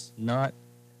hint, not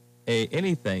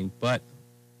anything, but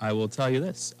I will tell you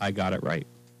this. I got it right.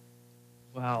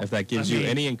 Wow. If that gives you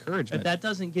any encouragement. If that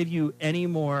doesn't give you any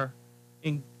more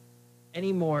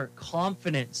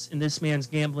confidence in this man's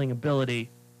gambling ability,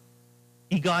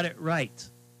 he got it right.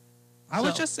 I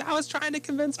was trying to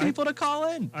convince people to call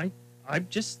in.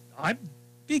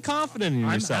 Be confident in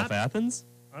yourself, Athens.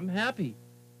 I'm happy.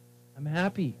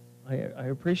 I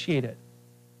appreciate it.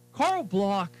 Carl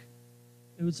Block,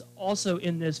 who's also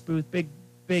in this booth, big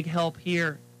help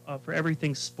here for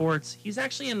everything sports. He's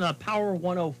actually in the Power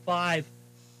 105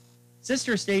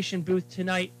 sister station booth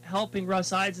tonight, helping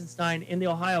Russ Eisenstein in the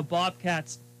Ohio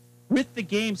Bobcats with the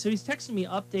game. So he's texting me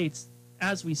updates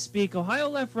as we speak. Ohio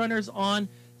left runners on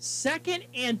second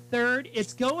and third.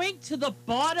 It's going to the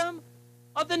bottom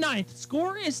of the ninth.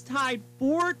 Score is tied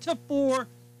 4-4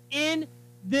 in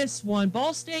this one.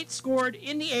 Ball State scored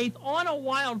in the eighth on a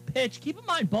wild pitch. Keep in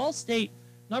mind, Ball State,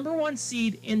 number one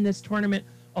seed in this tournament.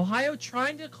 Ohio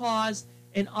trying to cause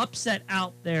an upset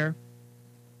out there.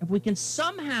 If we can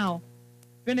somehow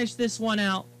finish this one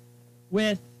out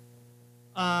with,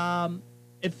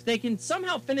 if they can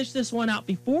somehow finish this one out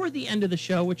before the end of the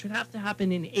show, which would have to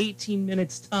happen in 18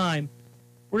 minutes time,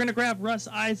 we're going to grab Russ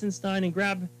Eisenstein and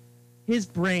grab his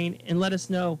brain and let us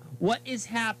know what is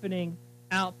happening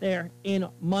out there in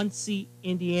Muncie,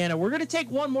 Indiana. We're going to take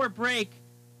one more break.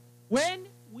 When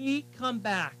we come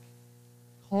back,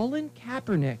 Colin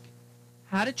Kaepernick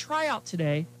had a tryout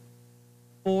today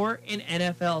for an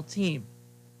NFL team.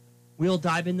 We'll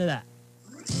dive into that.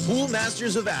 Pool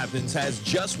Masters of Athens has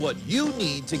just what you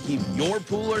need to keep your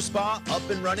pool or spa up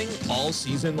and running all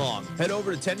season long. Head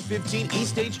over to 1015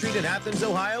 East State Street in Athens,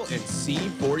 Ohio and see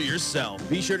for yourself.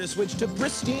 Be sure to switch to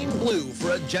pristine blue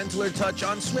for a gentler touch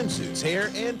on swimsuits,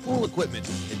 hair, and pool equipment.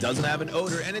 It doesn't have an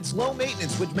odor and it's low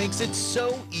maintenance, which makes it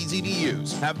so easy to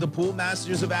use. Have the Pool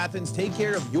Masters of Athens take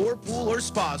care of your pool or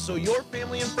spa so your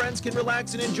family and friends can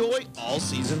relax and enjoy all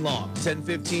season long.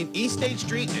 1015 East State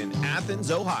Street in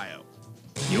Athens, Ohio.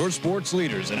 Your sports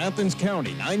leaders in Athens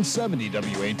County, 970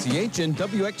 WATH and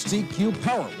WXTQ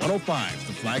Power 105,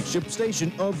 the flagship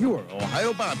station of your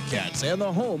Ohio Bobcats and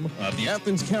the home of the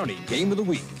Athens County Game of the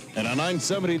Week. And on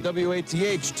 970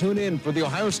 WATH, tune in for the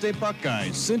Ohio State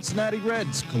Buckeyes, Cincinnati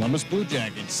Reds, Columbus Blue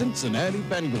Jackets, Cincinnati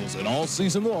Bengals, and all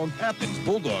season long, Athens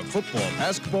Bulldog football,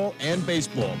 basketball, and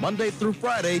baseball. Monday through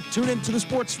Friday, tune in to the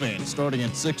Sports Fan starting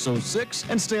at 6:06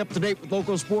 and stay up to date with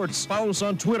local sports. Follow us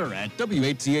on Twitter at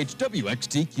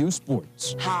WATH-WXTQ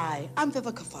Sports. Hi, I'm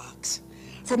Vivica Fox.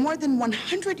 For more than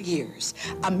 100 years,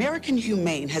 American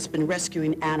Humane has been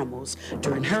rescuing animals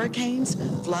during hurricanes,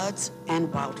 floods, and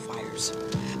wildfires.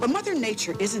 But Mother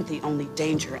Nature isn't the only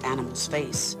danger animals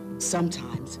face.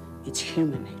 Sometimes it's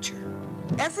human nature.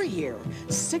 Every year,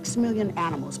 6 million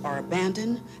animals are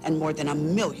abandoned and more than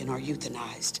 1 million are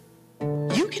euthanized.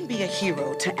 You can be a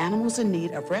hero to animals in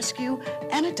need of rescue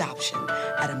and adoption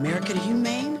at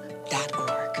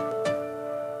AmericanHumane.org.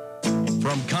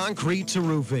 From concrete to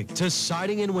roofing to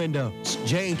siding and windows,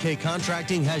 J&K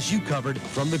Contracting has you covered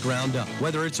from the ground up.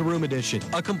 Whether it's a room addition,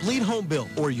 a complete home build,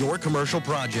 or your commercial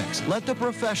projects, let the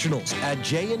professionals at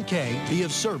J&K be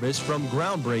of service from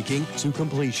groundbreaking to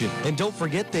completion. And don't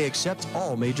forget they accept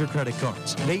all major credit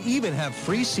cards. They even have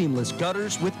free seamless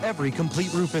gutters with every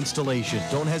complete roof installation.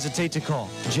 Don't hesitate to call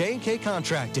J&K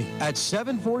Contracting at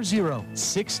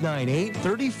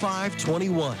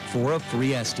 740-698-3521 for a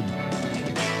free estimate.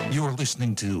 You're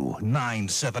listening to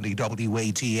 970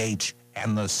 WATH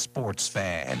and the Sports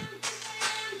Fan.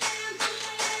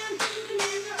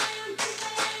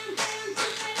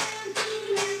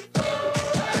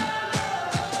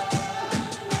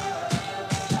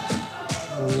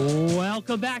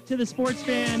 Welcome back to the Sports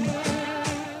Fan.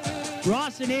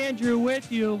 Ross and Andrew with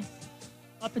you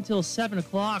up until 7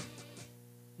 o'clock.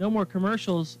 No more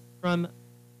commercials from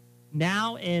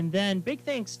now and then. Big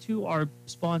thanks to our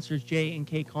sponsors,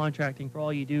 J&K Contracting, for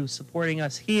all you do, supporting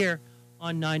us here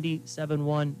on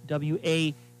 97.1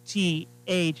 WATH.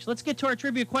 Let's get to our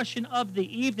trivia question of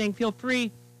the evening. Feel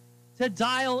free to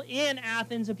dial in,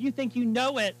 Athens. If you think you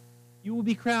know it, you will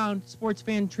be crowned Sports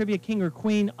Fan Trivia King or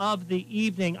Queen of the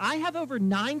evening. I have over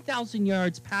 9,000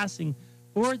 yards passing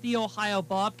for the Ohio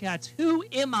Bobcats. Who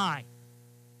am I?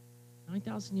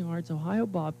 9,000 yards, Ohio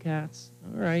Bobcats.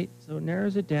 All right, so it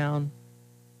narrows it down.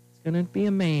 It's going to be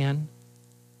a man.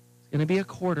 It's going to be a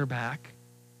quarterback.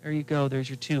 There you go. There's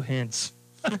your two hints.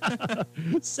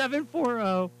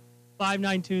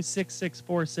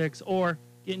 740-592-6646, or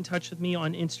get in touch with me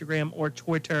on Instagram or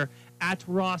Twitter at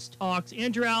Ross Talks.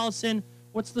 Andrew Allison,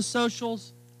 what's the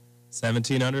socials?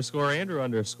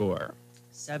 17_Andrew_.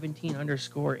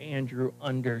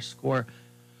 17_Andrew_.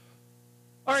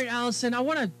 All right, Allison, I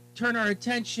want to turn our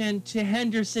attention to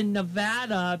Henderson,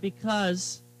 Nevada,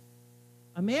 because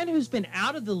a man who's been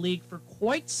out of the league for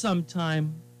quite some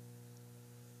time,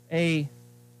 a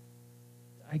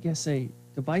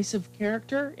divisive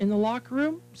character in the locker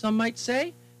room, some might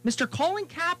say, Mr. Colin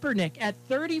Kaepernick, at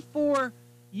 34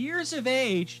 years of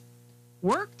age,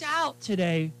 worked out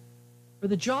today for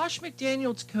the Josh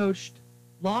McDaniels coached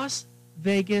Las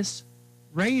Vegas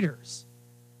Raiders.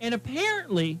 And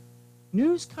apparently,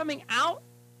 news coming out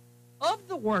of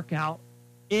the workout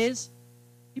is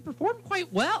he performed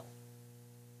quite well.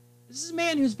 This is a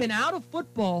man who's been out of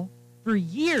football for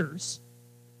years,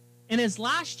 and his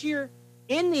last year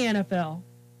in the NFL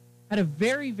had a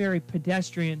very, very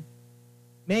pedestrian,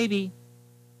 maybe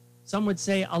some would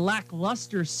say a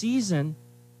lackluster season.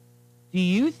 Do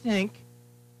you think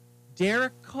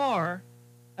Derek Carr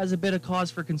has a bit of cause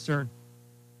for concern?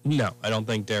 No, I don't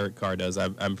think Derek Carr does.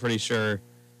 I'm pretty sure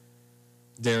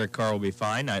Derek Carr will be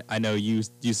fine. I know you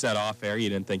said off air you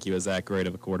didn't think he was that great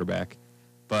of a quarterback.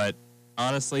 But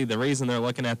honestly, the reason they're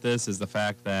looking at this is the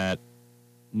fact that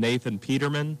Nathan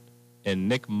Peterman and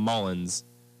Nick Mullins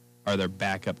are their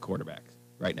backup quarterbacks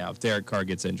right now if Derek Carr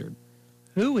gets injured.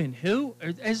 Who and who?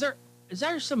 Is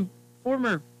there some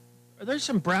former... Are there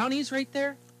some brownies right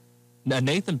there? Now,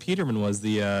 Nathan Peterman was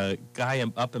the guy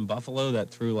up in Buffalo that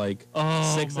threw like 6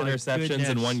 interceptions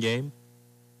in one game.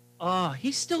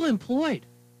 He's still employed.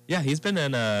 Yeah, he's been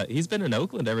in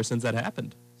Oakland ever since that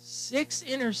happened. 6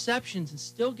 interceptions and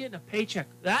still getting a paycheck.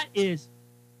 That is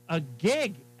a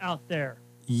gig out there.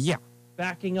 Yeah.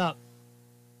 Backing up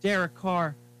Derek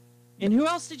Carr. And who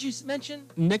else did you mention?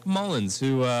 Nick Mullins,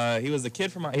 who he was the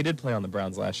kid from... He did play on the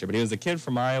Browns last year, but he was a kid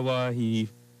from Iowa. He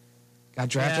got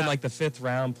drafted like the 5th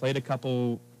round, played a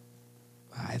couple...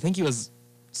 I think he was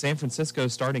San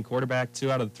Francisco's starting quarterback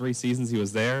 2 out of the 3 seasons he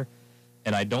was there.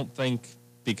 And I don't think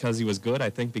because he was good. I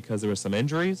think because there were some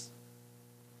injuries.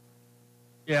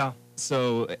 Yeah.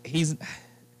 So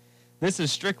this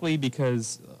is strictly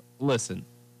because, listen,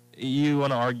 you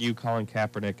want to argue Colin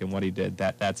Kaepernick and what he did.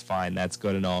 That's fine. That's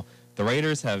good and all. The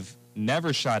Raiders have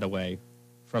never shied away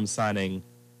from signing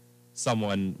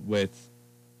someone with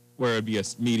where it would be a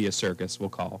media circus, we'll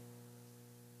call.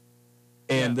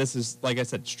 And this is, like I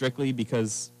said, strictly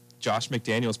because Josh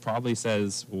McDaniels probably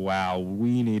says, wow,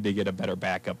 we need to get a better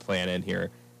backup plan in here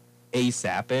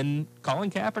ASAP. And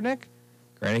Colin Kaepernick,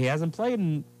 granted, he hasn't played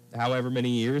in however many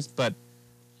years, but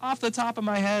off the top of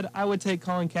my head, I would take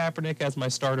Colin Kaepernick as my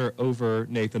starter over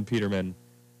Nathan Peterman.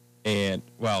 And,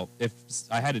 well, if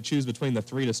I had to choose between the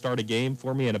 3 to start a game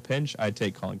for me in a pinch, I'd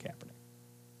take Colin Kaepernick.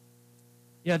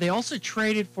 Yeah, they also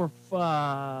traded for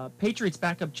Patriots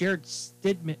backup Jared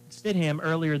Stidham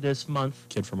earlier this month.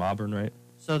 Kid from Auburn, right?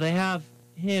 So they have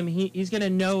him. He's going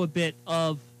to know a bit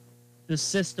of the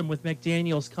system with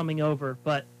McDaniels coming over.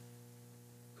 But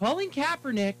Colin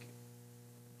Kaepernick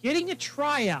getting a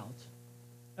tryout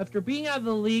after being out of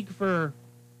the league for,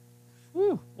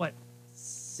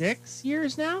 6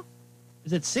 years now?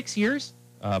 Is it 6 years?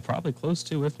 Probably close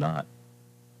to, if not.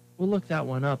 We'll look that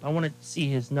one up. I want to see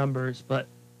his numbers, but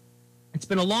it's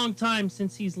been a long time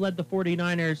since he's led the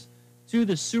 49ers to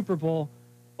the Super Bowl,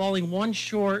 falling one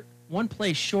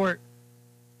play short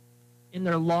in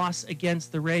their loss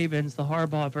against the Ravens, the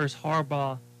Harbaugh versus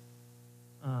Harbaugh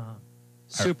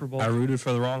Super Bowl. I rooted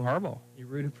for the wrong Harbaugh. You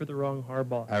rooted for the wrong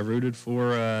Harbaugh. I rooted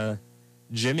for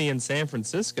Jimmy in San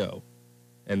Francisco.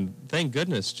 And thank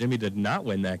goodness Jimmy did not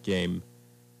win that game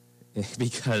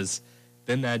because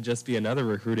then that'd just be another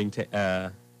recruiting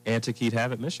antic he'd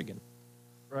have at Michigan.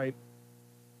 Right.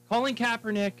 Colin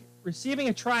Kaepernick receiving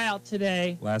a tryout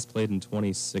today. Last played in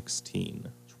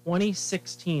 2016.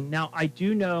 2016. Now, I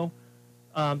do know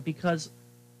because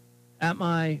at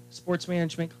my sports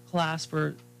management class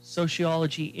for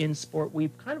sociology in sport,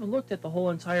 we've kind of looked at the whole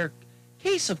entire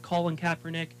case of Colin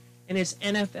Kaepernick and his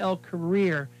NFL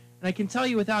career. And I can tell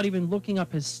you without even looking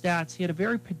up his stats, he had a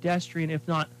very pedestrian, if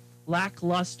not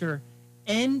lackluster,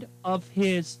 end of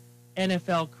his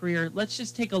NFL career. Let's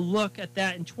just take a look at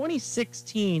that. In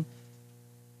 2016,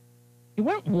 he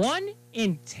went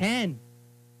 1-10.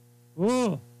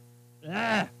 Ooh,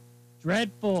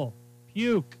 dreadful,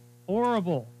 puke,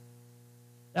 horrible.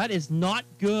 That is not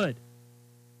good.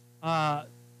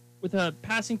 With a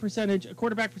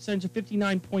quarterback percentage of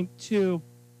 59.2,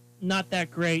 not that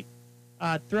great.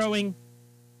 Throwing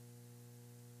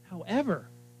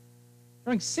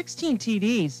 16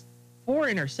 TDs, 4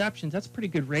 interceptions. That's a pretty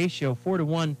good ratio,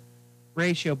 4-to-1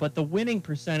 ratio. But the winning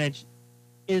percentage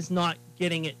is not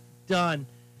getting it done.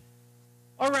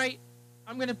 All right,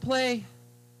 I'm going to play,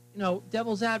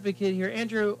 devil's advocate here.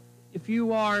 Andrew, if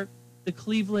you are the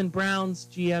Cleveland Browns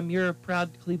GM, you're a proud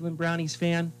Cleveland Brownies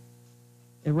fan.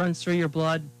 It runs through your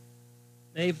blood.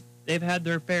 They've had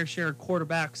their fair share of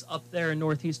quarterbacks up there in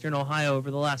northeastern Ohio over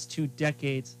the last 2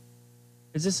 decades.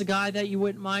 Is this a guy that you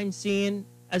wouldn't mind seeing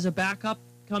as a backup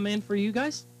come in for you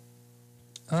guys?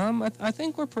 I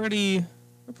think we're pretty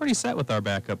set with our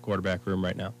backup quarterback room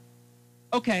right now.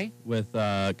 Okay. With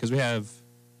because we have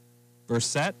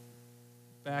Brissett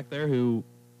back there, who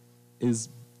is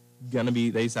gonna be.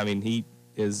 He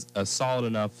is a solid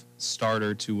enough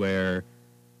starter to where.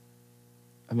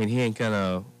 He ain't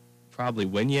gonna probably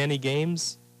win you any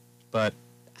games, but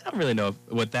I don't really know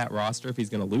with that roster if he's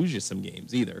gonna lose you some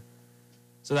games either.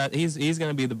 So that he's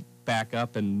gonna be the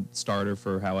backup and starter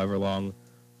for however long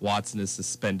Watson is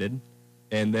suspended.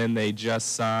 And then they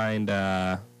just signed,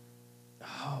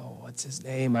 what's his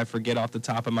name? I forget off the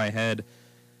top of my head.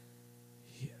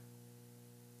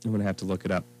 I'm going to have to look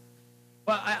it up.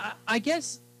 Well, I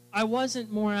guess I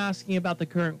wasn't more asking about the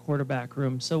current quarterback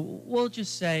room. So we'll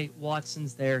just say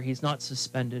Watson's there. He's not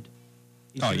suspended.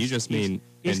 He's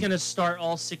He's going to start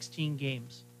all 16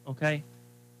 games, okay?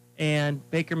 And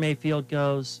Baker Mayfield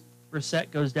goes,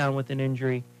 Brissett goes down with an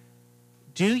injury.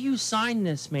 Do you sign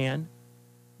this man?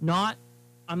 Not,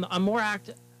 I'm more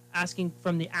asking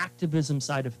from the activism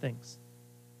side of things.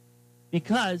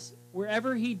 Because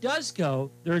wherever he does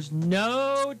go, there's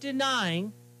no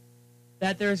denying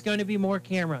that there's going to be more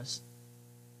cameras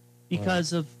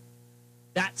because of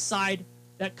that side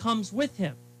that comes with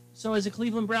him. So as a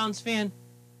Cleveland Browns fan,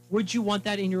 would you want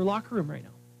that in your locker room right now?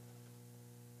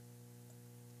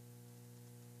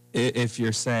 If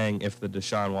you're saying if the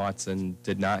Deshaun Watson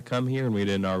did not come here and we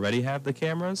didn't already have the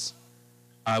cameras,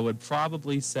 I would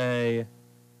probably say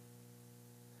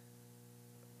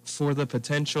for the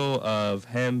potential of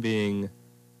him being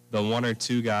the one or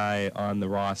two guy on the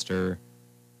roster,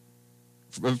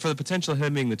 for the potential of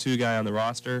him being the two guy on the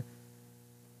roster.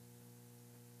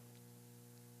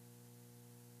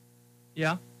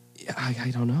 Yeah.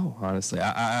 I don't know, honestly.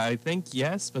 I think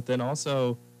yes, but then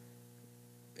also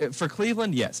for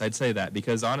Cleveland, yes, I'd say that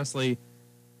because honestly,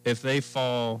 if they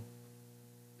fall,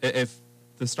 if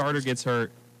the starter gets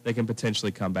hurt, they can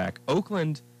potentially come back.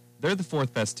 Oakland, they're the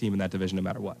fourth best team in that division no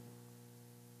matter what.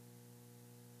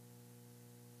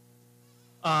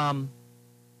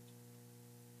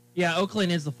 Yeah,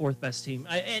 Oakland is the fourth best team.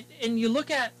 And you look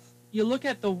at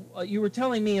the you were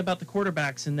telling me about the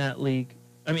quarterbacks in that league.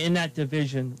 I mean, in that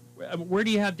division. Where do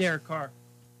you have Derek Carr?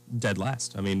 Dead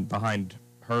last. I mean, behind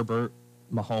Herbert,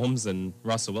 Mahomes, and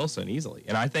Russell Wilson easily.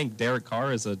 And I think Derek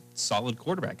Carr is a solid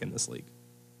quarterback in this league.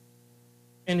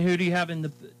 And who do you have in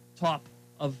the top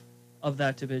of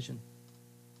that division,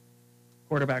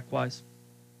 quarterback-wise?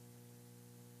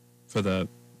 For the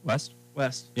West?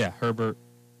 West. Yeah, Herbert.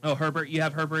 Oh, Herbert. You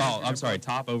have Herbert. Oh, I'm sorry,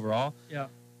 top overall?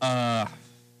 Yeah.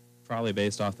 Probably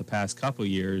based off the past couple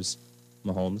years,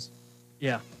 Mahomes.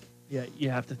 Yeah. Yeah, you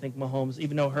have to think Mahomes,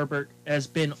 even though Herbert has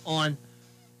been on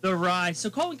the rise. So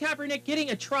Colin Kaepernick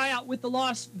getting a tryout with the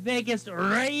Las Vegas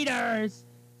Raiders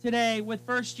today with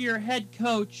first-year head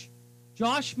coach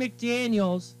Josh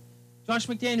McDaniels. Josh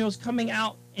McDaniels coming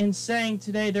out and saying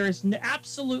today there is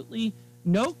absolutely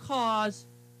no cause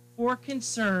for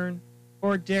concern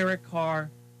for Derek Carr.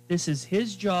 This is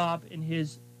his job and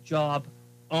his job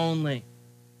only.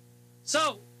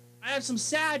 So, I have some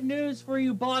sad news for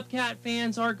you Bobcat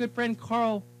fans. Our good friend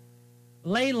Carl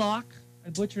Blaylock,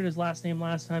 I butchered his last name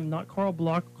last time, not Carl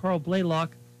Block, Carl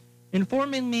Blaylock,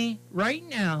 informing me right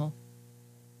now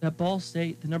that Ball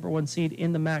State, the number one seed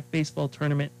in the MAC baseball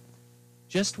tournament,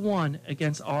 just won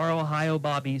against our Ohio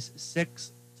Bobbies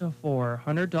 6-4.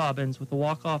 Hunter Dobbins with a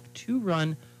walk-off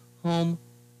 2-run home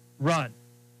run.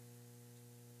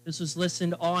 This was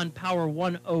listened on Power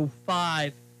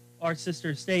 105, our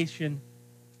sister station.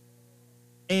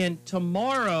 And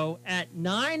tomorrow at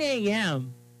 9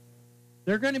 a.m.,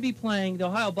 they're going to be playing the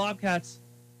Ohio Bobcats'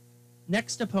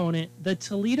 next opponent, the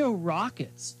Toledo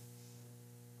Rockets.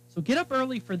 So get up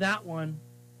early for that one.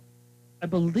 I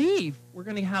believe we're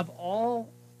going to have all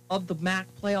of the MAC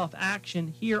playoff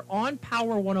action here on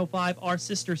Power 105, our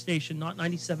sister station, not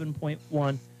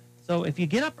 97.1. So if you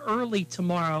get up early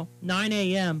tomorrow, 9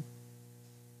 a.m.,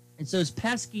 it's those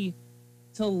pesky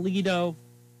Toledo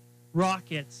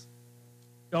Rockets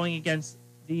going against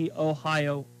the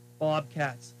Ohio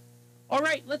Bobcats. All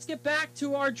right, let's get back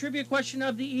to our trivia question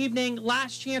of the evening.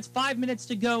 Last chance, 5 minutes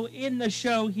to go in the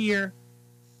show here.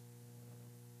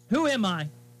 Who am I?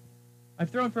 I've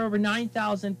thrown for over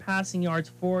 9,000 passing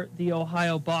yards for the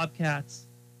Ohio Bobcats.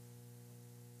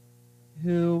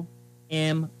 Who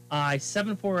am I?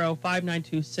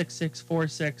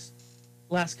 740-592-6646.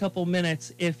 Last couple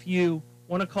minutes if you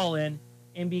want to call in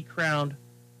and be crowned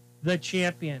the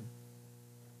champion.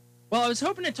 Well, I was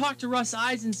hoping to talk to Russ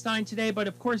Eisenstein today, but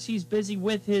of course he's busy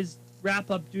with his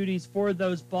wrap-up duties for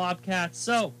those Bobcats.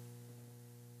 So,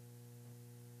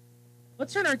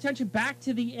 let's turn our attention back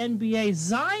to the NBA.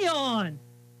 Zion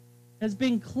has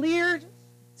been cleared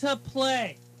to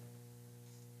play.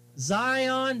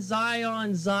 Zion.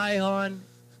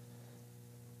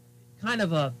 Kind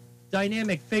of a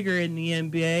dynamic figure in the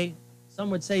NBA. Some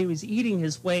would say he was eating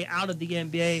his way out of the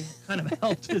NBA. Kind of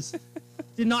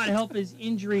did not help his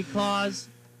injury cause.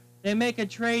 They make a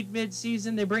trade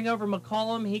mid-season. They bring over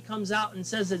McCollum. He comes out and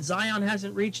says that Zion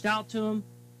hasn't reached out to him.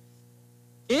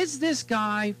 Is this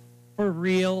guy for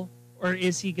real, or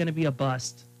is he going to be a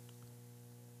bust?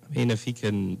 I mean, if he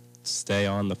can stay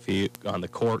on the field, on the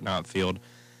court, not field.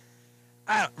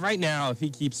 Right now, if he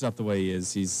keeps it up the way he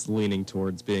is, he's leaning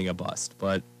towards being a bust.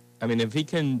 But, I mean, if he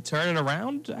can turn it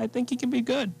around, I think he can be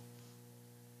good.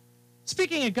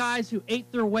 Speaking of guys who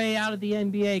ate their way out of the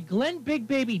NBA, Glenn Big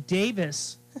Baby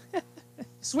Davis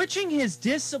switching his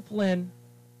discipline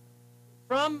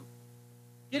from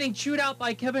getting chewed out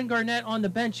by Kevin Garnett on the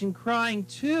bench and crying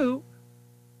to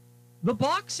the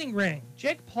boxing ring.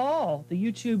 Jake Paul, the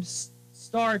YouTube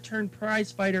star turned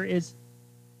prize fighter, is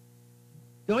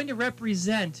going to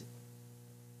represent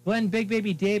Glenn Big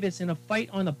Baby Davis in a fight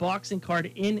on the boxing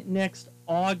card in next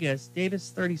August. Davis,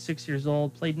 36 years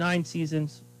old, played 9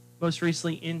 seasons, most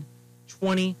recently in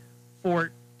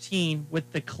 2014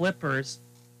 with the Clippers.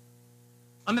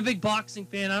 I'm a big boxing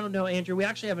fan. I don't know, Andrew. We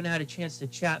actually haven't had a chance to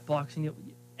chat boxing.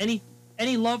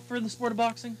 Any love for the sport of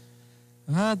boxing?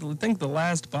 I think the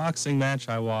last boxing match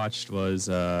I watched was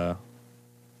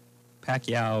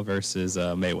Pacquiao versus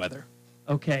Mayweather.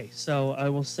 Okay, so I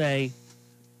will say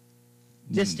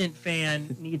distant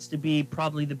fan needs to be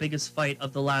probably the biggest fight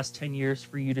of the last 10 years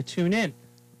for you to tune in.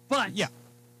 But yeah,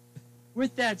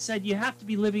 with that said, you have to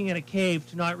be living in a cave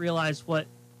to not realize what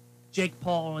Jake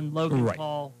Paul and Logan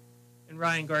Paul and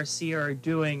Ryan Garcia are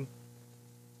doing.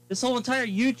 This whole entire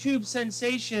YouTube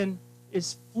sensation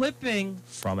is flipping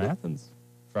from Athens,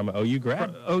 from OU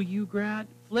grad. OU grad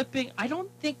flipping. I don't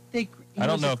think they. I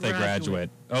don't know if they graduate.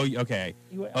 Oh, okay.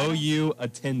 OU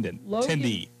attendant.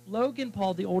 Attendee. Logan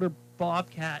Paul, the older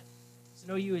Bobcat, is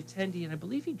an OU attendee, and I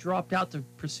believe he dropped out to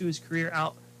pursue his career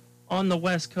out on the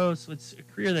West Coast. So it's a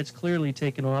career that's clearly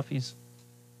taken off. He's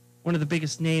one of the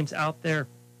biggest names out there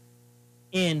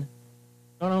in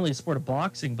not only the sport of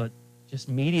boxing, but just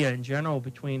media in general,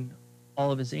 between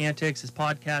all of his antics, his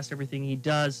podcast, everything he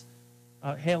does,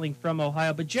 hailing from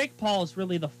Ohio. But Jake Paul is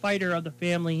really the fighter of the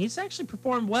family. He's actually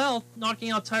performed well,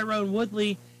 knocking out Tyrone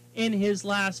Woodley in his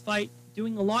last fight,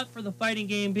 doing a lot for the fighting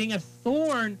game, being a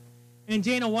thorn in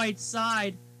Dana White's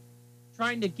side,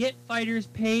 trying to get fighters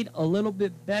paid a little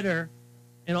bit better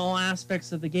in all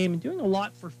aspects of the game, and doing a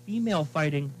lot for female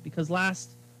fighting, because the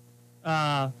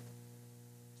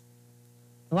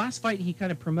last fight he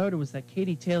kind of promoted was that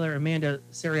Katie Taylor-Amanda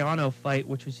Seriano fight,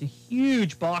 which was a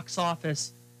huge box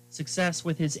office success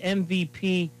with his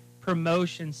MVP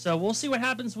promotion. So we'll see what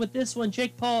happens with this one.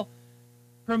 Jake Paul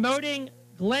promoting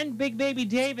Glenn Big Baby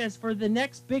Davis for the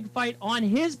next big fight on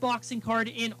his boxing card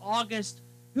in August.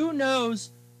 Who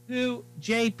knows who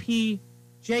Jake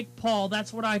Paul,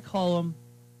 that's what I call him,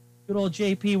 good old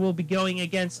JP, will be going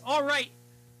against. All right,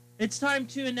 it's time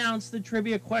to announce the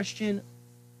trivia question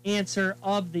answer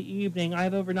of the evening. I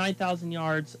have over 9,000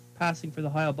 yards passing for the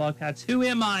Ohio Bobcats. Who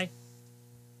am I?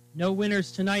 No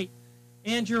winners tonight.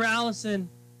 Andrew Allison,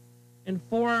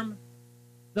 inform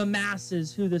the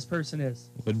masses who this person is.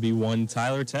 Would be one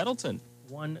Tyler Tettleton.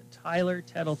 One Tyler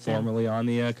Tettleton. Formerly on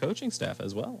the coaching staff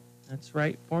as well. That's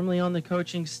right. Formerly on the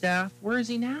coaching staff. Where is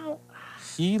he now?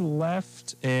 He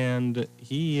left, and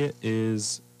he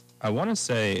is, I want to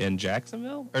say, in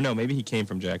Jacksonville? Or no, maybe he came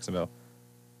from Jacksonville.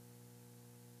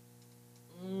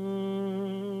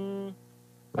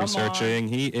 Researching,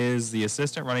 he is the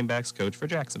assistant running backs coach for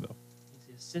Jacksonville. He's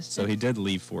the assistant. So he did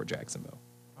leave for Jacksonville.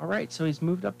 All right, so he's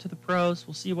moved up to the pros.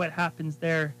 We'll see what happens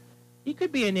there. He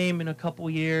could be a name in a couple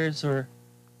years or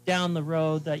down the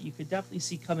road that you could definitely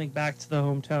see coming back to the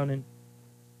hometown and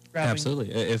grabbing.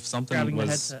 Absolutely. If something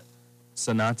was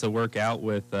to not to work out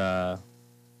with the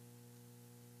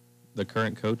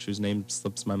current coach whose name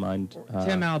slips my mind.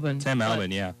 Tim Albin. Tim Albin,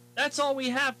 yeah. That's all we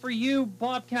have for you,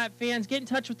 Bobcat fans. Get in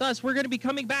touch with us. We're going to be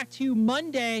coming back to you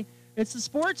Monday. It's the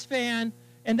Sports Fan.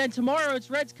 And then tomorrow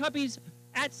it's Reds Cubbies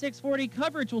at 6:40.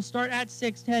 Coverage will start at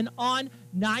 6:10 on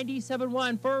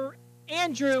 97.1. For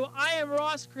Andrew, I am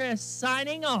Ross Chris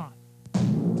signing off.